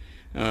ideas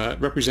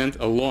represent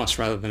a loss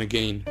rather than a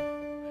gain.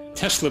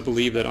 Tesla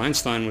believed that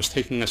Einstein was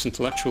taking us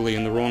intellectually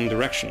in the wrong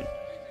direction.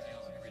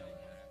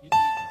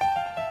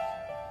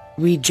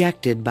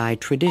 Rejected by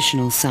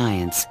traditional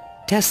science,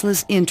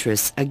 Tesla's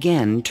interests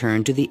again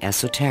turned to the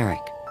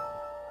esoteric.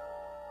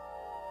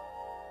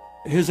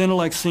 His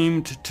intellect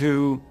seemed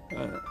to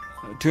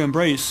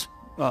embrace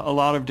a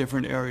lot of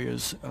different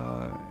areas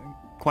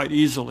quite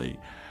easily.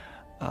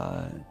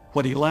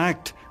 What he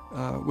lacked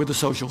were the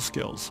social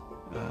skills.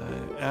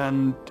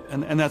 And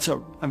that's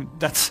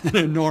an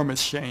enormous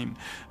shame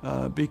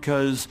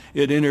because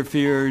it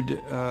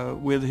interfered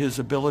with his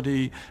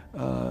ability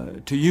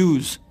to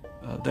use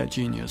that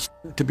genius,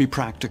 to be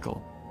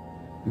practical.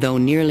 Though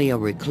nearly a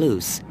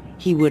recluse,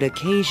 he would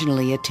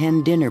occasionally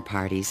attend dinner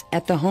parties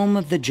at the home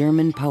of the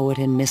German poet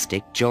and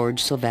mystic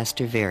George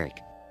Sylvester Viereck.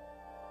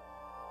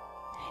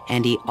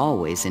 And he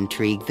always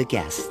intrigued the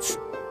guests.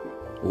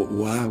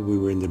 While we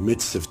were in the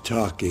midst of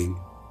talking,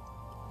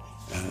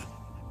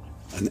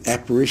 an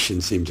apparition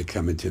seemed to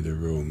come into the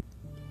room.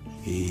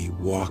 He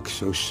walked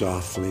so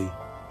softly,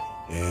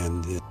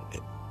 and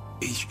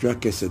he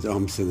struck us as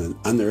almost an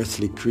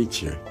unearthly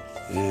creature.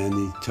 and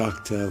he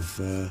talked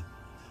of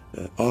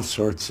all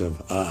sorts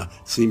of,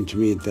 seemed to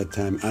me at that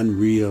time,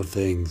 unreal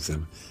things,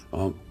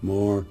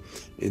 more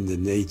in the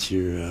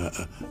nature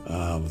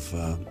of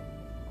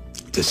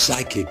the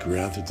psychic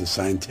rather than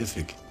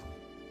scientific.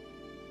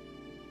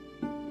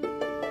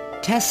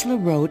 Tesla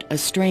wrote a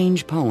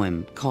strange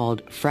poem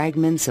called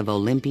Fragments of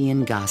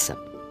Olympian Gossip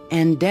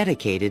and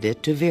dedicated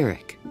it to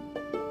Viereck.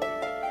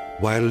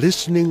 While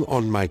listening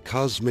on my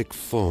cosmic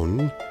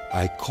phone,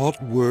 I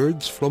caught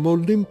words from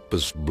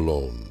Olympus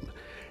blown.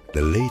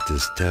 The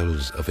latest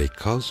tells of a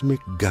cosmic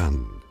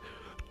gun.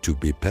 To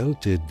be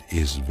pelted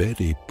is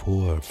very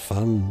poor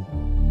fun.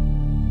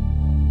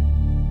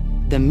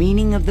 The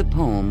meaning of the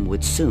poem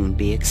would soon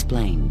be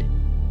explained.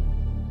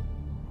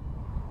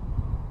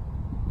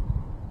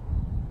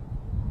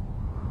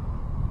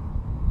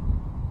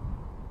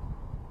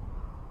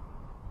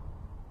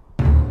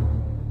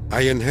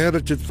 I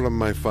inherited from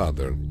my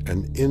father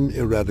an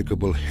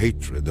ineradicable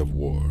hatred of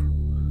war.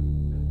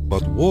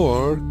 But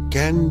war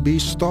can be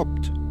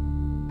stopped,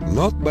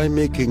 not by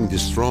making the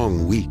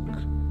strong weak,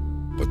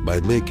 but by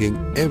making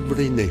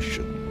every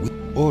nation, weak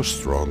or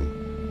strong,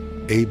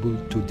 able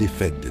to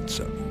defend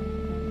itself.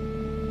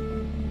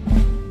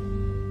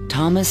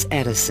 Thomas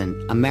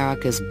Edison,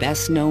 America's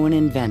best-known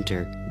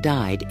inventor,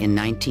 died in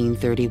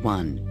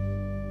 1931.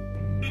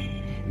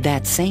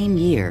 That same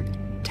year,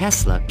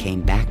 Tesla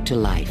came back to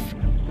life.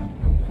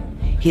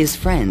 His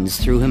friends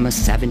threw him a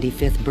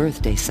 75th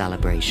birthday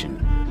celebration.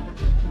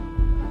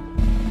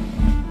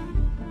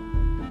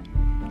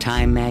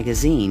 Time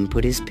magazine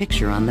put his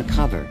picture on the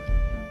cover.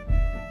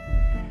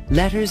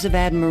 Letters of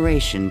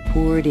admiration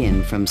poured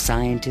in from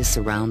scientists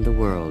around the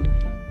world,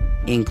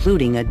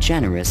 including a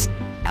generous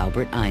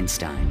Albert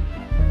Einstein.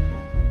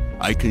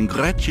 I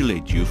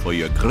congratulate you for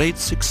your great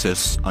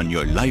success on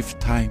your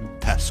lifetime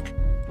task.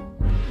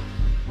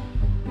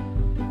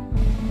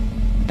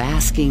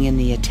 Basking in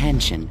the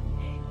attention,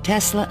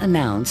 Tesla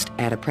announced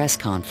at a press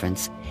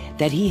conference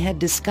that he had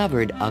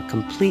discovered a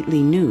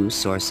completely new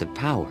source of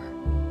power.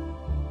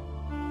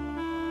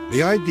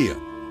 The idea,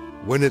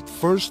 when it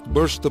first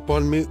burst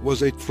upon me,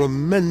 was a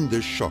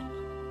tremendous shock.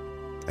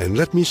 And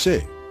let me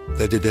say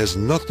that it has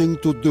nothing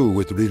to do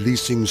with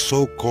releasing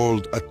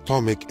so-called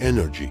atomic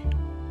energy.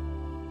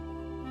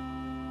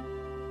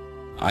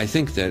 I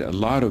think that a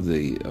lot of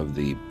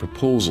the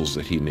proposals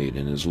that he made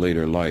in his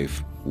later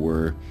life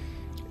were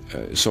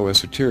so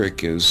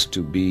esoteric as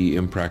to be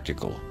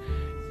impractical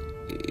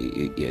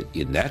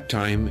in that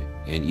time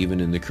and even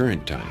in the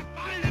current time.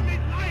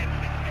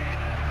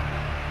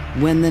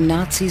 When the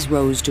Nazis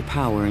rose to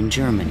power in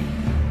Germany,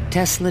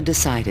 Tesla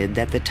decided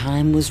that the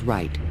time was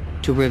right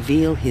to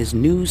reveal his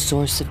new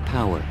source of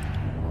power,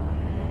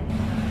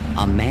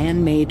 a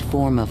man-made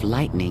form of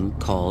lightning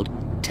called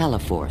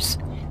teleforce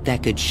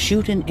that could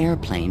shoot an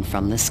airplane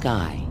from the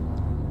sky.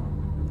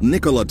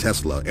 Nikola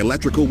Tesla,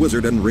 electrical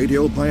wizard and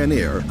radio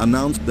pioneer,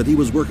 announced that he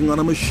was working on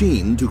a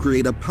machine to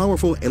create a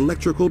powerful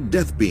electrical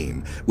death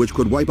beam which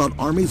could wipe out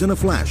armies in a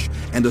flash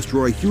and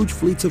destroy huge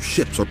fleets of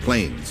ships or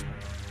planes.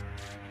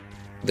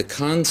 The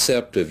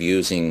concept of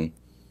using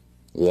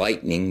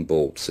lightning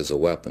bolts as a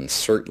weapon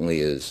certainly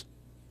is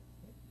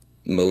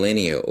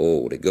millennia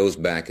old. It goes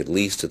back at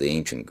least to the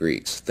ancient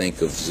Greeks.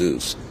 Think of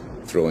Zeus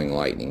throwing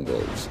lightning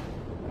bolts.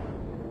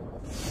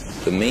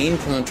 The main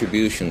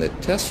contribution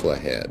that Tesla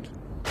had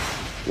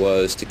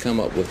was to come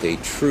up with a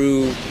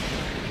true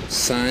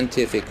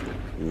scientific,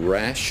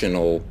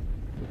 rational,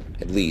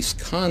 at least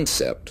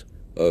concept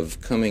of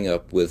coming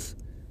up with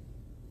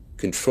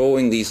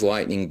controlling these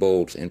lightning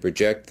bolts and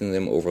projecting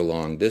them over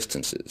long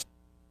distances.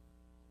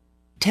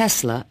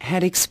 Tesla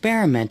had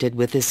experimented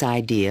with this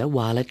idea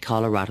while at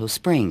Colorado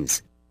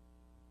Springs.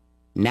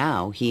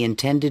 Now he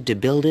intended to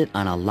build it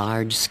on a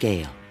large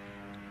scale.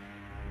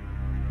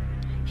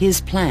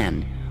 His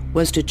plan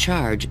was to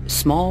charge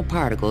small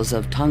particles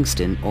of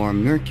tungsten or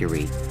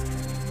mercury,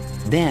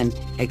 then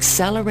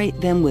accelerate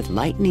them with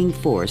lightning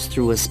force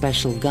through a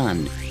special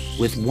gun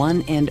with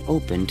one end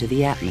open to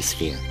the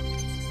atmosphere.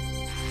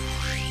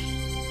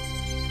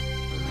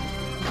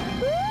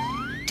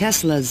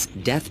 Tesla's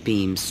death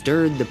beam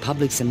stirred the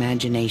public's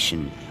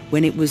imagination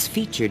when it was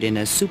featured in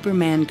a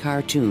Superman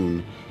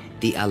cartoon,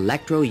 the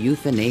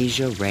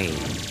Electro-Euthanasia Ray.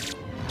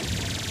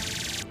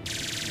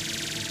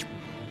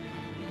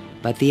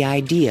 But the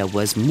idea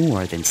was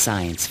more than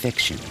science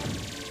fiction.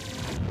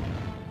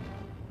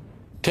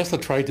 Tesla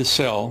tried to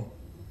sell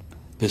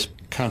this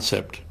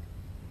concept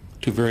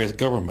to various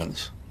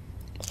governments,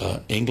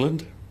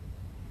 England,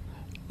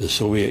 the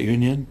Soviet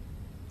Union,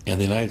 and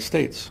the United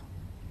States,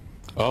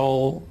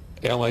 all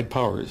Allied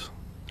powers,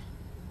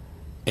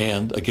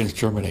 and against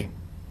Germany.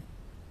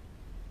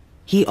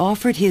 He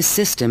offered his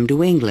system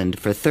to England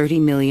for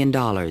 $30 million,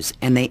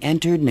 and they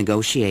entered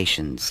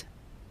negotiations.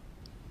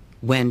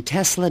 When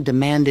Tesla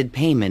demanded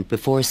payment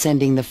before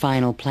sending the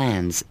final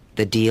plans,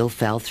 the deal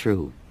fell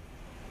through.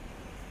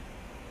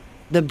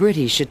 The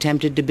British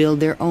attempted to build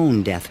their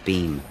own death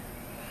beam,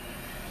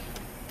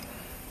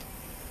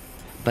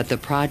 but the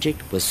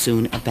project was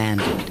soon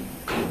abandoned.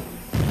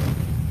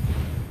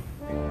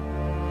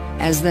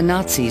 As the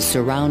Nazis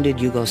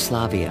surrounded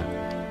Yugoslavia,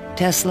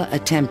 Tesla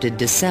attempted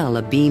to sell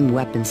a beam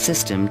weapon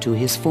system to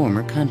his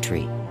former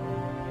country.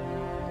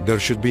 There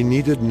should be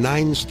needed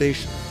 9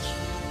 stations,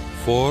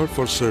 4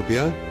 for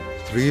Serbia,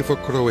 3 for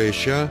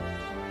Croatia,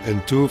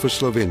 and 2 for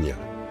Slovenia,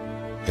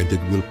 and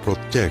it will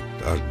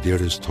protect our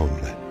dearest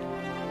homeland.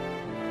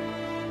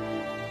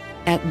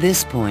 At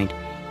this point,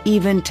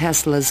 even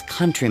Tesla's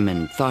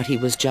countrymen thought he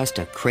was just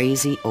a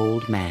crazy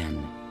old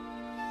man.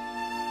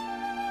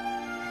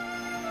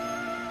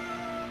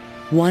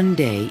 One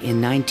day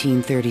in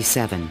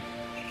 1937,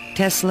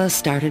 Tesla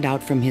started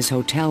out from his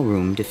hotel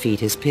room to feed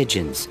his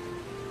pigeons.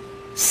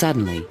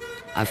 Suddenly,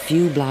 a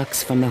few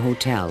blocks from the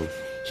hotel,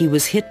 he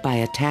was hit by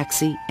a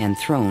taxi and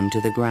thrown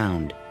to the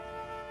ground.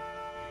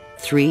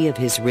 3 of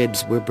his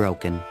ribs were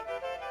broken.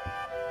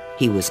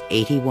 He was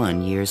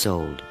 81 years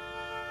old.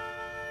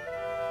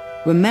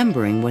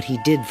 Remembering what he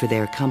did for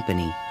their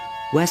company,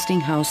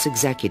 Westinghouse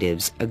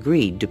executives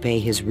agreed to pay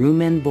his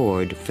room and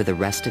board for the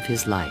rest of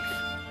his life.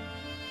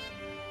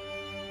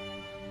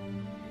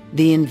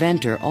 The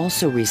inventor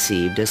also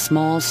received a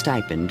small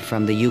stipend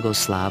from the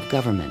Yugoslav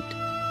government.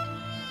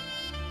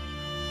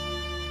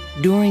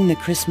 During the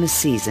Christmas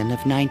season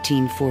of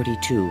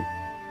 1942,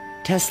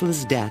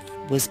 Tesla's death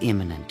was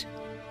imminent.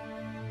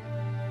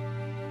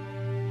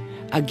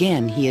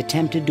 Again, he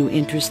attempted to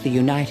interest the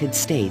United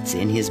States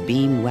in his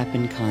beam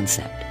weapon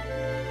concept.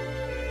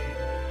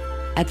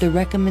 At the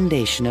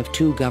recommendation of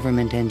 2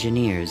 government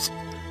engineers,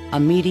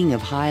 a meeting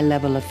of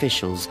high-level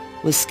officials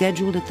was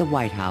scheduled at the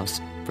White House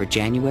for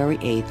January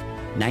 8,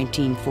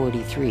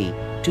 1943,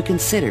 to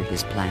consider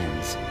his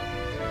plans.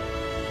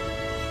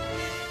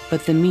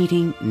 But the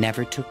meeting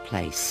never took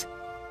place.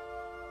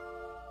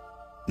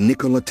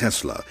 Nikola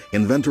Tesla,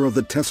 inventor of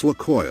the Tesla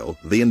coil,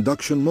 the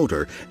induction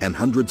motor, and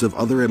hundreds of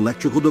other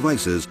electrical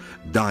devices,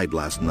 died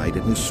last night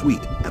in his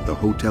suite at the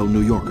Hotel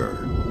New Yorker.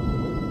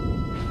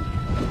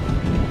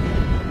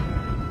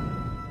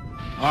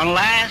 On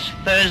last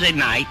Thursday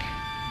night,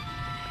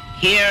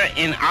 here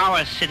in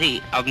our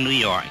city of New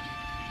York,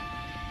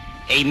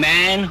 a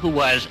man who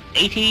was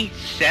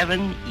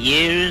 87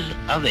 years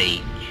of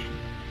age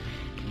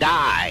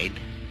died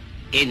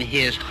in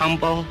his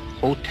humble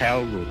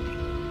hotel room.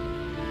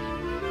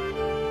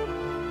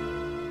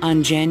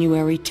 On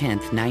January 10,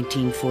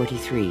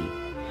 1943,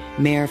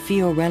 Mayor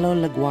Fiorello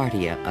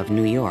LaGuardia of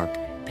New York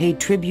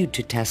paid tribute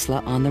to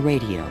Tesla on the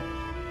radio.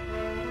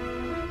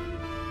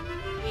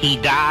 He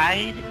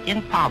died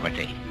in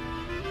poverty,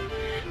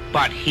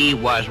 but he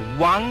was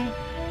one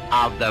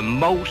of the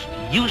most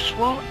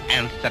useful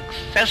and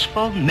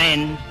successful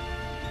men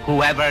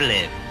who ever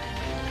lived.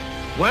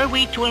 Were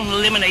we to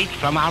eliminate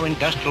from our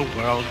industrial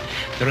world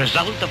the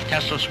result of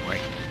Tesla's work,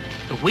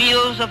 the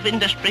wheels of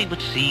industry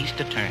would cease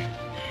to turn,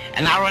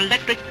 and our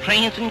electric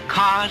trains and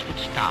cars would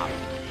stop.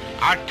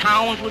 Our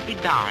towns would be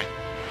dark,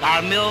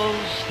 our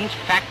mills and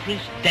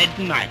factories dead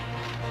and idle.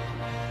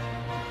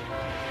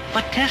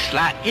 But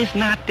Tesla is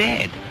not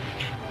dead.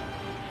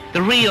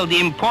 The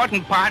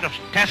important part of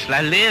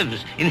Tesla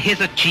lives in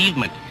his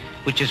achievement,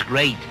 which is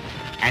great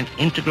and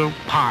integral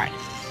part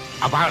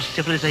of our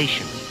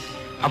civilization,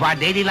 of our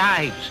daily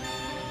lives,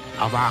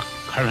 of our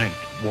current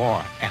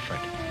war effort.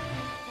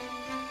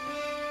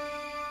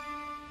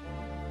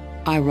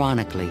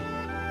 Ironically,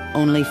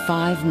 only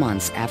 5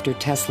 months after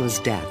Tesla's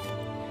death,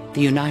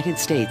 the United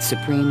States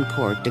Supreme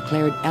Court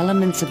declared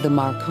elements of the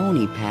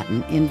Marconi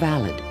patent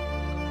invalid.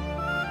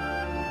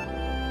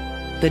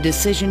 The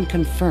decision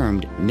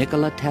confirmed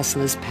Nikola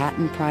Tesla's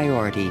patent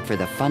priority for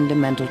the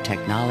fundamental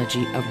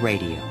technology of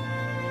radio.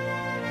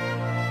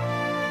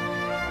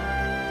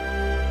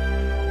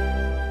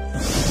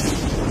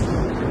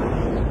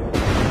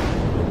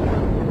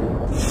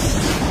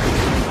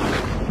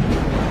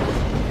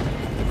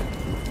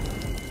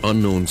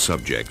 Unknown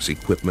subjects,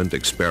 equipment,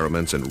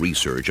 experiments, and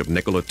research of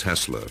Nikola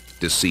Tesla,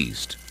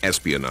 deceased,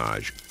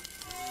 espionage.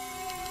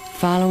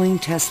 Following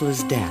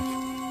Tesla's death,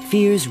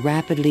 fears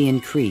rapidly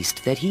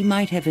increased that he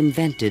might have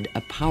invented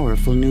a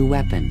powerful new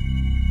weapon.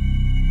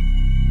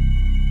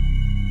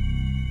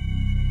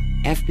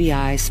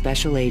 FBI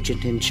Special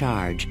Agent in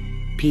Charge,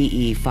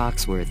 P.E.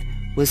 Foxworth,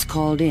 was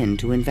called in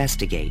to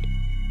investigate.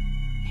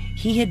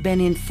 He had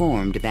been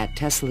informed that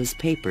Tesla's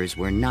papers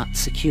were not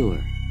secure.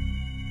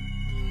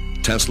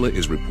 Tesla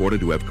is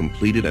reported to have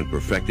completed and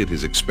perfected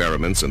his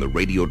experiments in the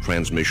radio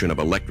transmission of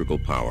electrical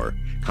power,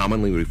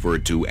 commonly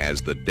referred to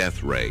as the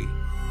death ray.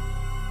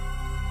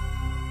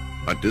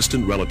 A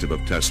distant relative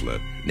of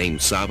Tesla,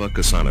 named Sava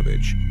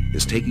Kasanovic,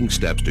 is taking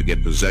steps to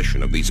get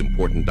possession of these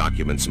important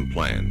documents and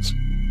plans.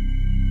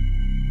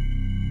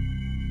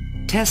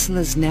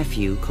 Tesla's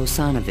nephew,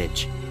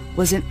 Kosanovic,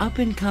 was an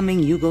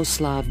up-and-coming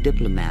Yugoslav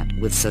diplomat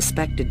with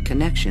suspected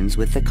connections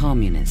with the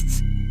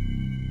communists.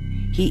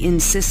 He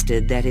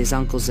insisted that his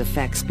uncle's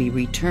effects be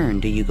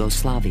returned to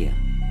Yugoslavia.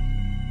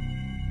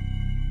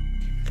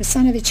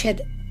 Kosanovic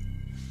had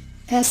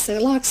asked the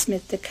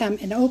locksmith to come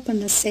and open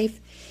the safe,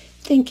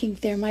 thinking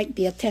there might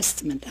be a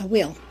testament, a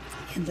will,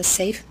 in the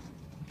safe.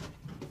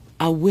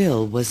 A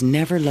will was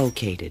never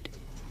located.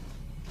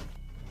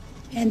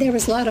 And there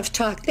was a lot of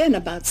talk then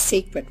about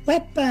secret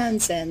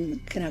weapons and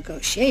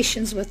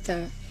negotiations with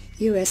the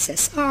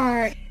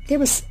USSR. There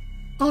was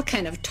all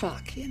kind of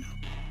talk, you know.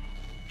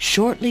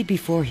 Shortly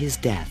before his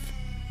death,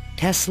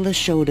 Tesla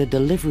showed a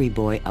delivery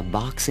boy a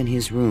box in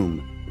his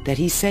room that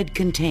he said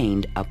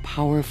contained a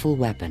powerful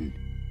weapon.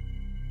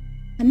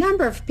 A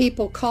number of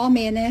people call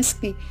me and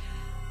ask me,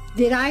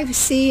 did I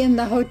see in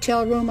the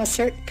hotel room a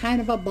certain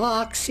kind of a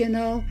box, you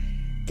know?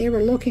 They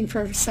were looking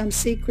for some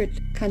secret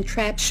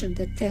contraption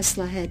that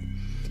Tesla had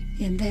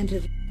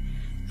invented.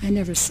 I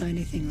never saw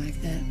anything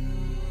like that.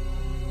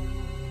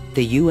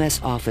 The U.S.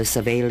 Office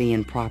of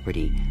Alien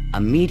Property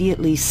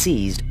immediately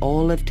seized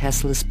all of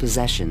Tesla's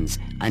possessions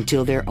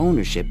until their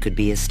ownership could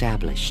be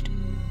established.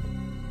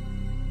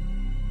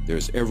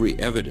 There's every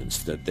evidence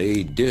that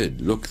they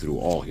did look through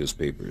all his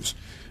papers,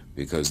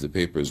 because the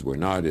papers were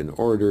not in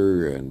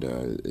order and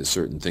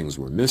certain things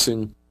were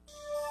missing.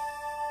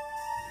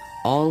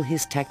 All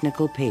his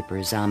technical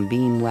papers on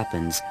beam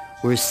weapons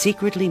were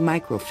secretly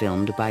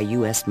microfilmed by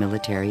U.S.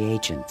 military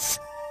agents.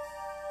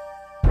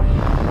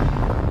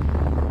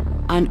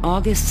 On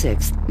August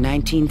 6,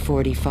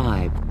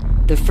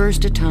 1945, the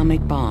first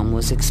atomic bomb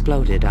was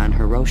exploded on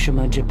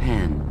Hiroshima,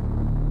 Japan.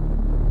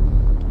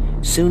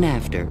 Soon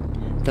after,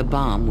 the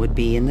bomb would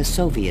be in the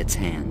Soviets'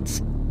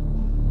 hands.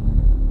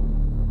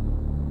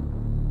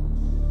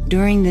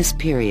 During this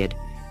period,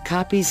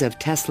 copies of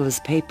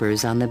Tesla's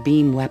papers on the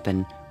beam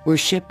weapon were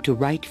shipped to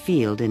Wright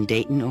Field in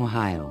Dayton,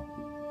 Ohio.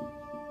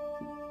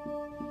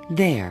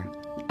 There,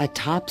 a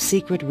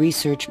top-secret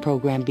research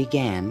program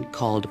began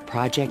called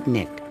Project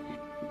Nick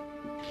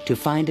to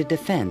find a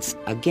defense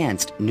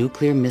against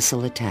nuclear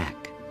missile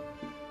attack.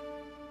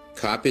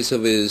 Copies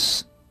of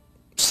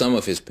some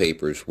of his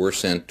papers were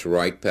sent to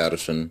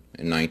Wright-Patterson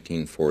in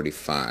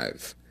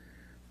 1945.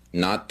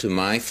 Not to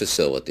my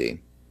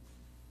facility,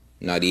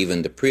 not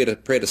even the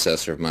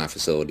predecessor of my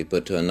facility,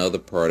 but to another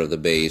part of the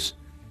base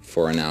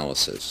for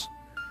analysis.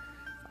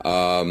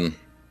 And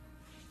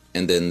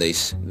then they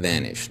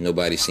vanished.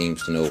 Nobody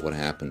seems to know what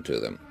happened to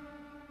them.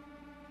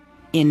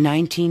 In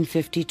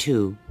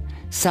 1952,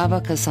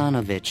 Sava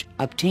Kasanovich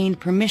obtained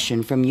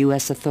permission from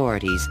U.S.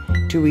 authorities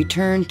to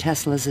return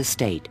Tesla's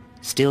estate,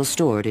 still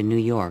stored in New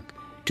York,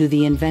 to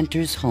the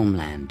inventor's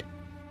homeland.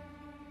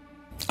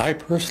 I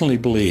personally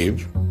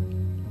believe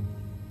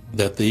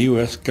that the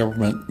U.S.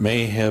 government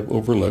may have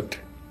overlooked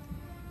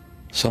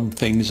some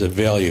things of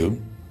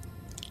value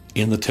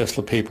in the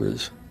Tesla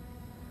papers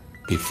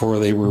before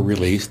they were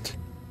released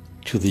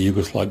to the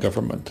Yugoslav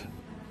government.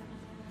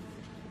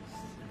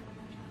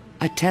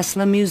 A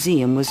Tesla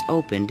museum was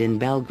opened in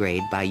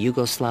Belgrade by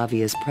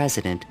Yugoslavia's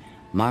president,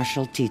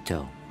 Marshal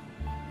Tito.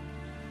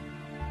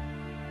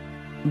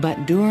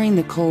 But during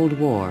the Cold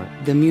War,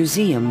 the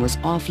museum was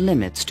off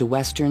limits to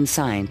Western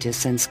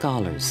scientists and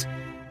scholars.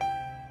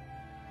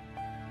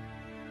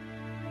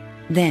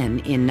 Then,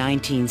 in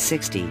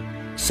 1960,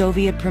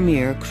 Soviet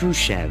Premier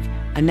Khrushchev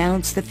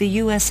announced that the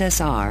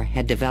USSR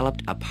had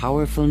developed a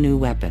powerful new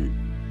weapon.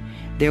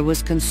 There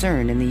was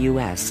concern in the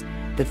U.S.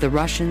 that the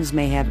Russians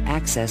may have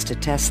access to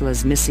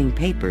Tesla's missing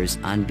papers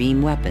on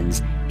beam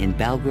weapons in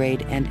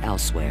Belgrade and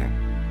elsewhere.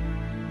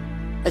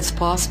 It's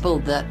possible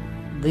that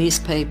these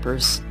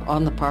papers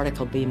on the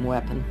particle beam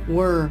weapon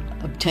were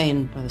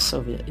obtained by the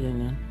Soviet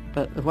Union,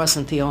 but it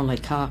wasn't the only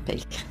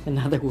copy. In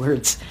other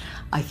words,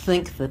 I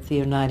think that the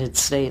United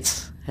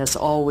States has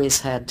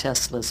always had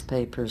Tesla's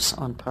papers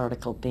on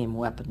particle beam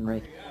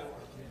weaponry.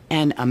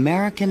 An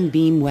American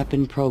beam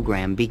weapon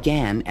program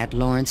began at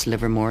Lawrence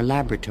Livermore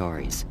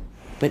Laboratories,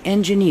 but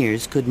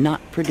engineers could not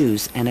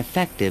produce an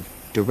effective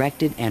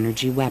directed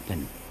energy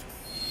weapon.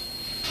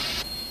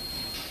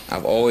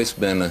 I've always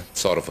been a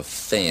sort of a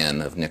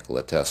fan of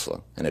Nikola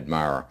Tesla, an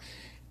admirer,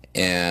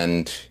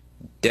 and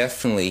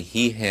definitely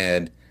he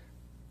had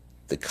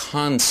the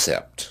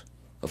concept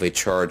of a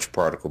charged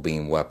particle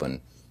beam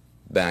weapon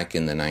back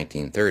in the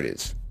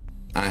 1930s.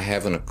 I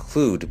haven't a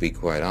clue, to be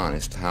quite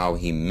honest, how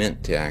he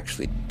meant to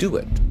actually do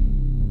it.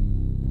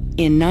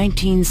 In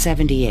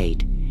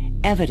 1978,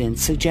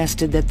 evidence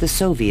suggested that the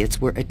Soviets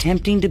were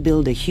attempting to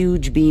build a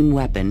huge beam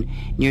weapon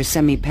near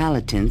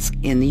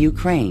Semipalatinsk in the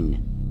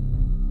Ukraine.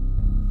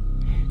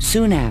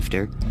 Soon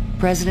after,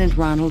 President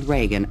Ronald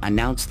Reagan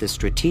announced the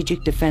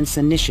Strategic Defense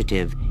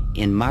Initiative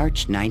in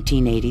March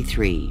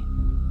 1983.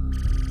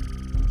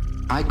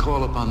 I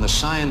call upon the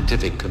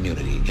scientific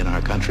community in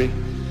our country,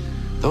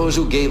 those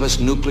who gave us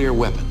nuclear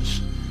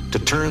weapons, to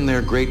turn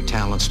their great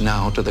talents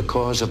now to the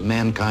cause of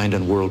mankind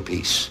and world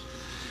peace,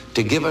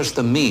 to give us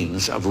the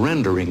means of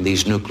rendering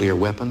these nuclear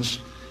weapons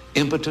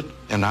impotent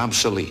and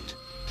obsolete.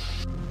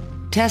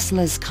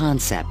 Tesla's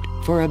concept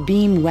for a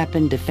beam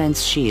weapon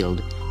defense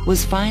shield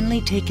was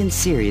finally taken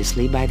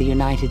seriously by the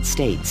United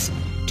States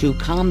to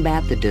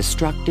combat the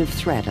destructive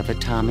threat of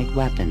atomic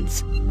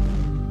weapons.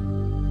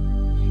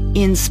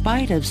 In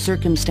spite of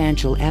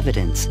circumstantial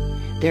evidence,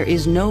 there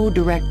is no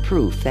direct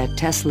proof that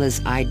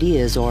Tesla's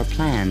ideas or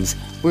plans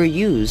were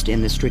used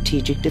in the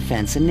Strategic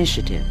Defense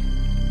Initiative.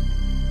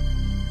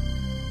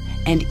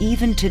 And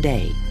even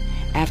today,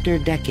 after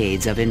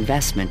decades of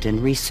investment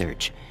and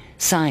research,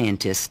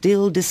 scientists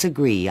still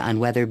disagree on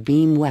whether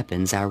beam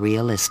weapons are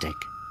realistic.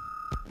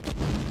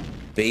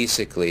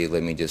 Basically,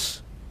 let me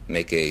just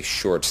make a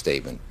short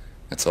statement.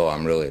 That's all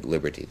I'm really at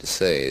liberty to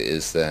say,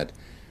 is that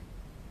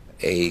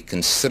a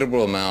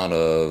considerable amount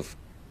of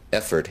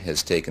effort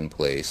has taken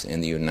place in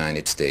the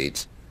United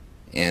States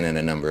and in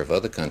a number of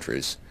other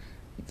countries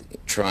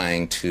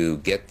trying to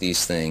get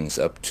these things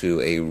up to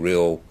a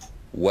real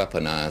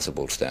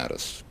weaponizable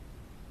status.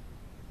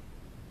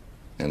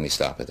 Let me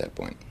stop at that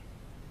point.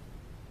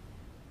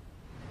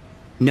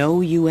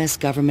 No U.S.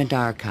 government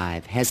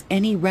archive has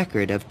any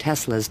record of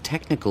Tesla's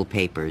technical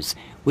papers,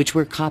 which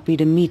were copied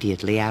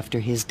immediately after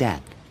his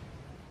death.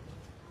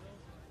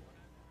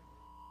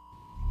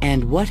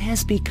 And what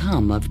has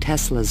become of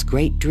Tesla's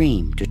great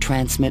dream to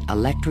transmit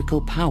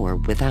electrical power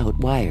without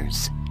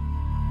wires?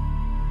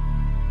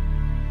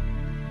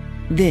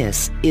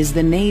 This is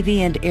the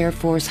Navy and Air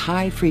Force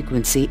High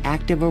Frequency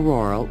Active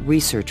Auroral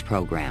Research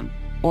Program,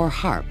 or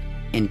HAARP,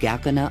 in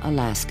Gakona,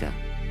 Alaska.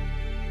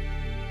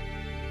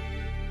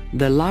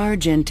 The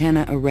large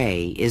antenna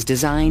array is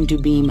designed to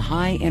beam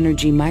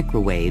high-energy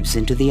microwaves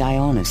into the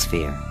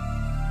ionosphere.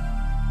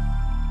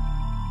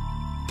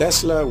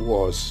 Tesla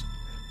was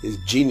his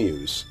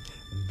genius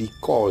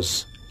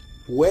because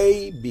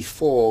way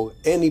before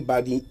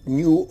anybody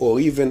knew or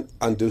even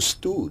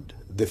understood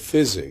the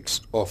physics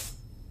of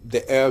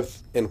the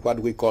Earth and what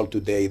we call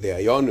today the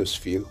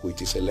ionosphere,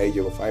 which is a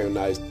layer of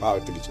ionized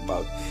particles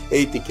about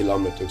 80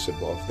 kilometers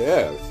above the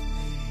Earth,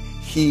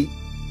 he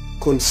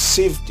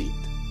conceived it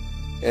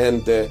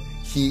and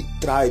he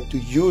tried to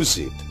use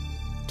it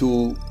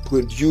to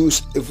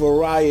produce a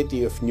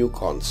variety of new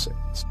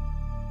concepts.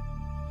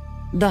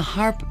 The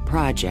HAARP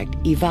project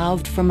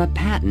evolved from a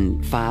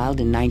patent filed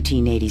in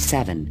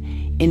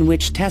 1987 in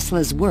which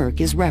Tesla's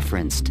work is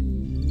referenced.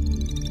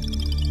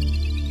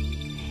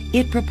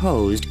 It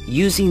proposed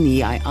using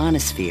the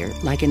ionosphere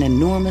like an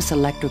enormous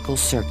electrical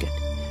circuit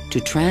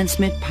to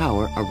transmit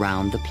power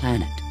around the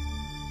planet.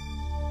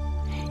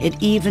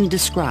 It even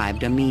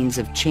described a means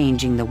of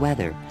changing the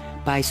weather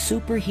by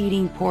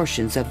superheating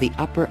portions of the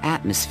upper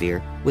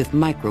atmosphere with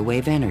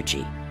microwave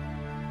energy.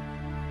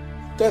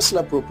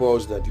 Tesla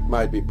proposed that it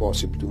might be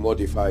possible to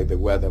modify the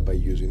weather by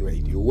using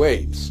radio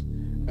waves.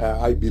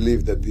 I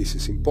believe that this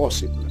is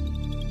impossible.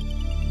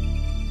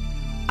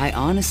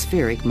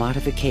 Ionospheric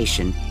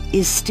modification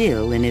is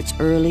still in its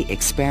early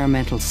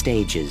experimental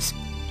stages,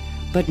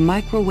 but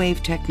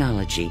microwave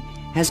technology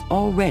has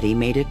already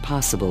made it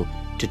possible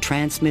to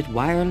transmit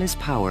wireless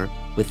power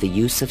with the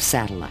use of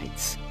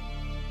satellites.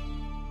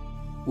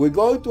 We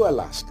go to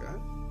Alaska,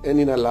 and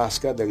in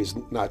Alaska there is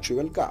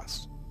natural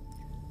gas.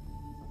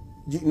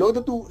 In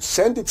order to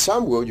send it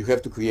somewhere, you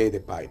have to create a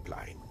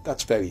pipeline.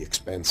 That's very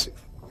expensive.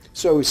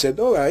 So we said,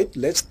 all right,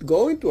 let's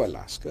go into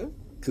Alaska,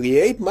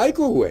 create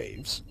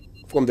microwaves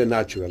from the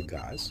natural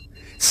gas,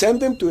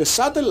 send them to a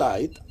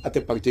satellite at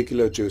a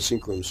particular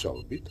geosynchronous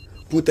orbit,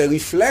 put a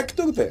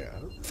reflector there,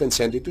 and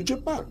send it to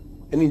Japan.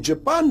 And in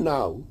Japan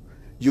now,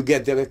 you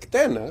get the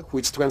antenna,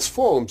 which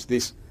transforms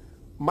these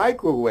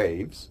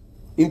microwaves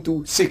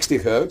into 60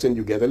 hertz, and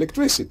you get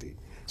electricity.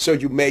 So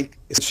you make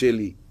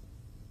essentially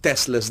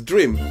Tesla's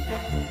dream.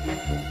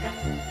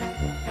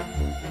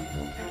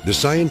 The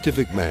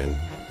scientific man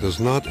does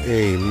not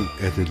aim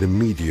at an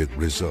immediate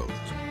result.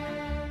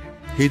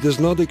 He does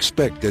not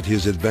expect that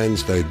his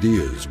advanced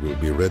ideas will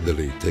be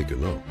readily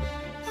taken up.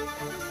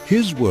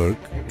 His work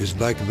is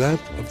like that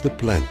of the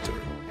planter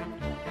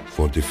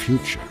for the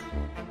future.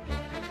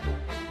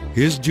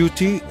 His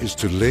duty is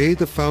to lay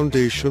the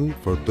foundation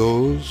for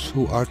those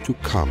who are to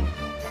come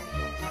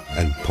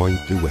and point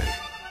the way.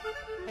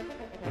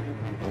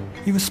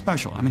 He was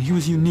special. I mean, he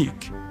was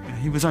unique.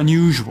 He was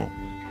unusual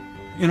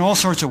in all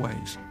sorts of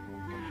ways.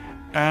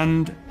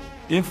 And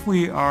if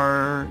we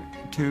are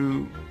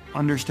to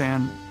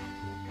understand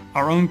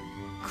our own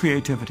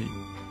creativity,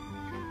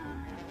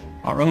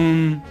 our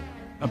own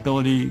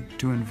ability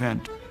to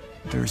invent,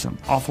 there's an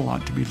awful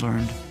lot to be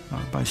learned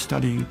by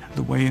studying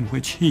the way in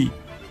which he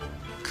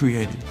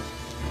created.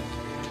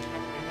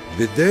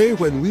 The day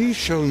when we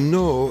shall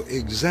know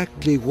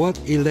exactly what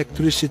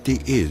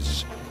electricity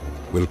is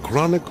will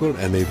chronicle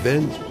an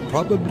event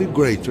probably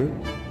greater,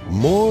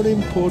 more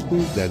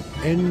important than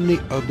any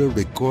other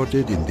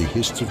recorded in the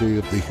history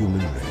of the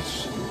human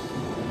race.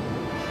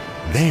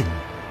 Then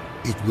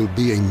it will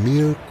be a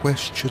mere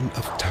question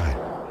of time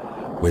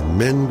when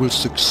men will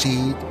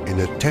succeed in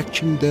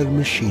attaching their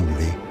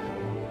machinery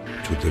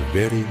to the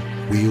very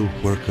real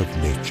work of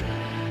nature.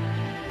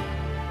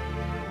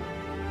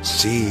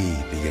 See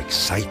the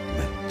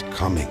excitement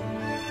coming.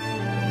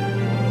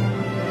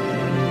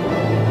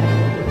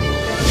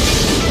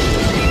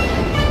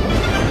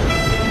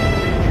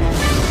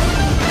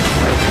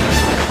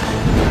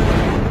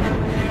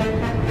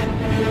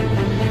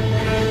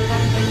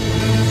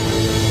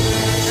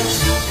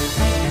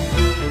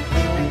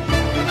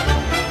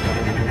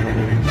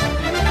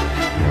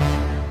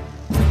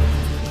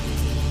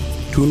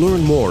 To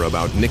learn more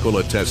about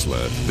Nikola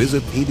Tesla,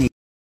 visit PBS.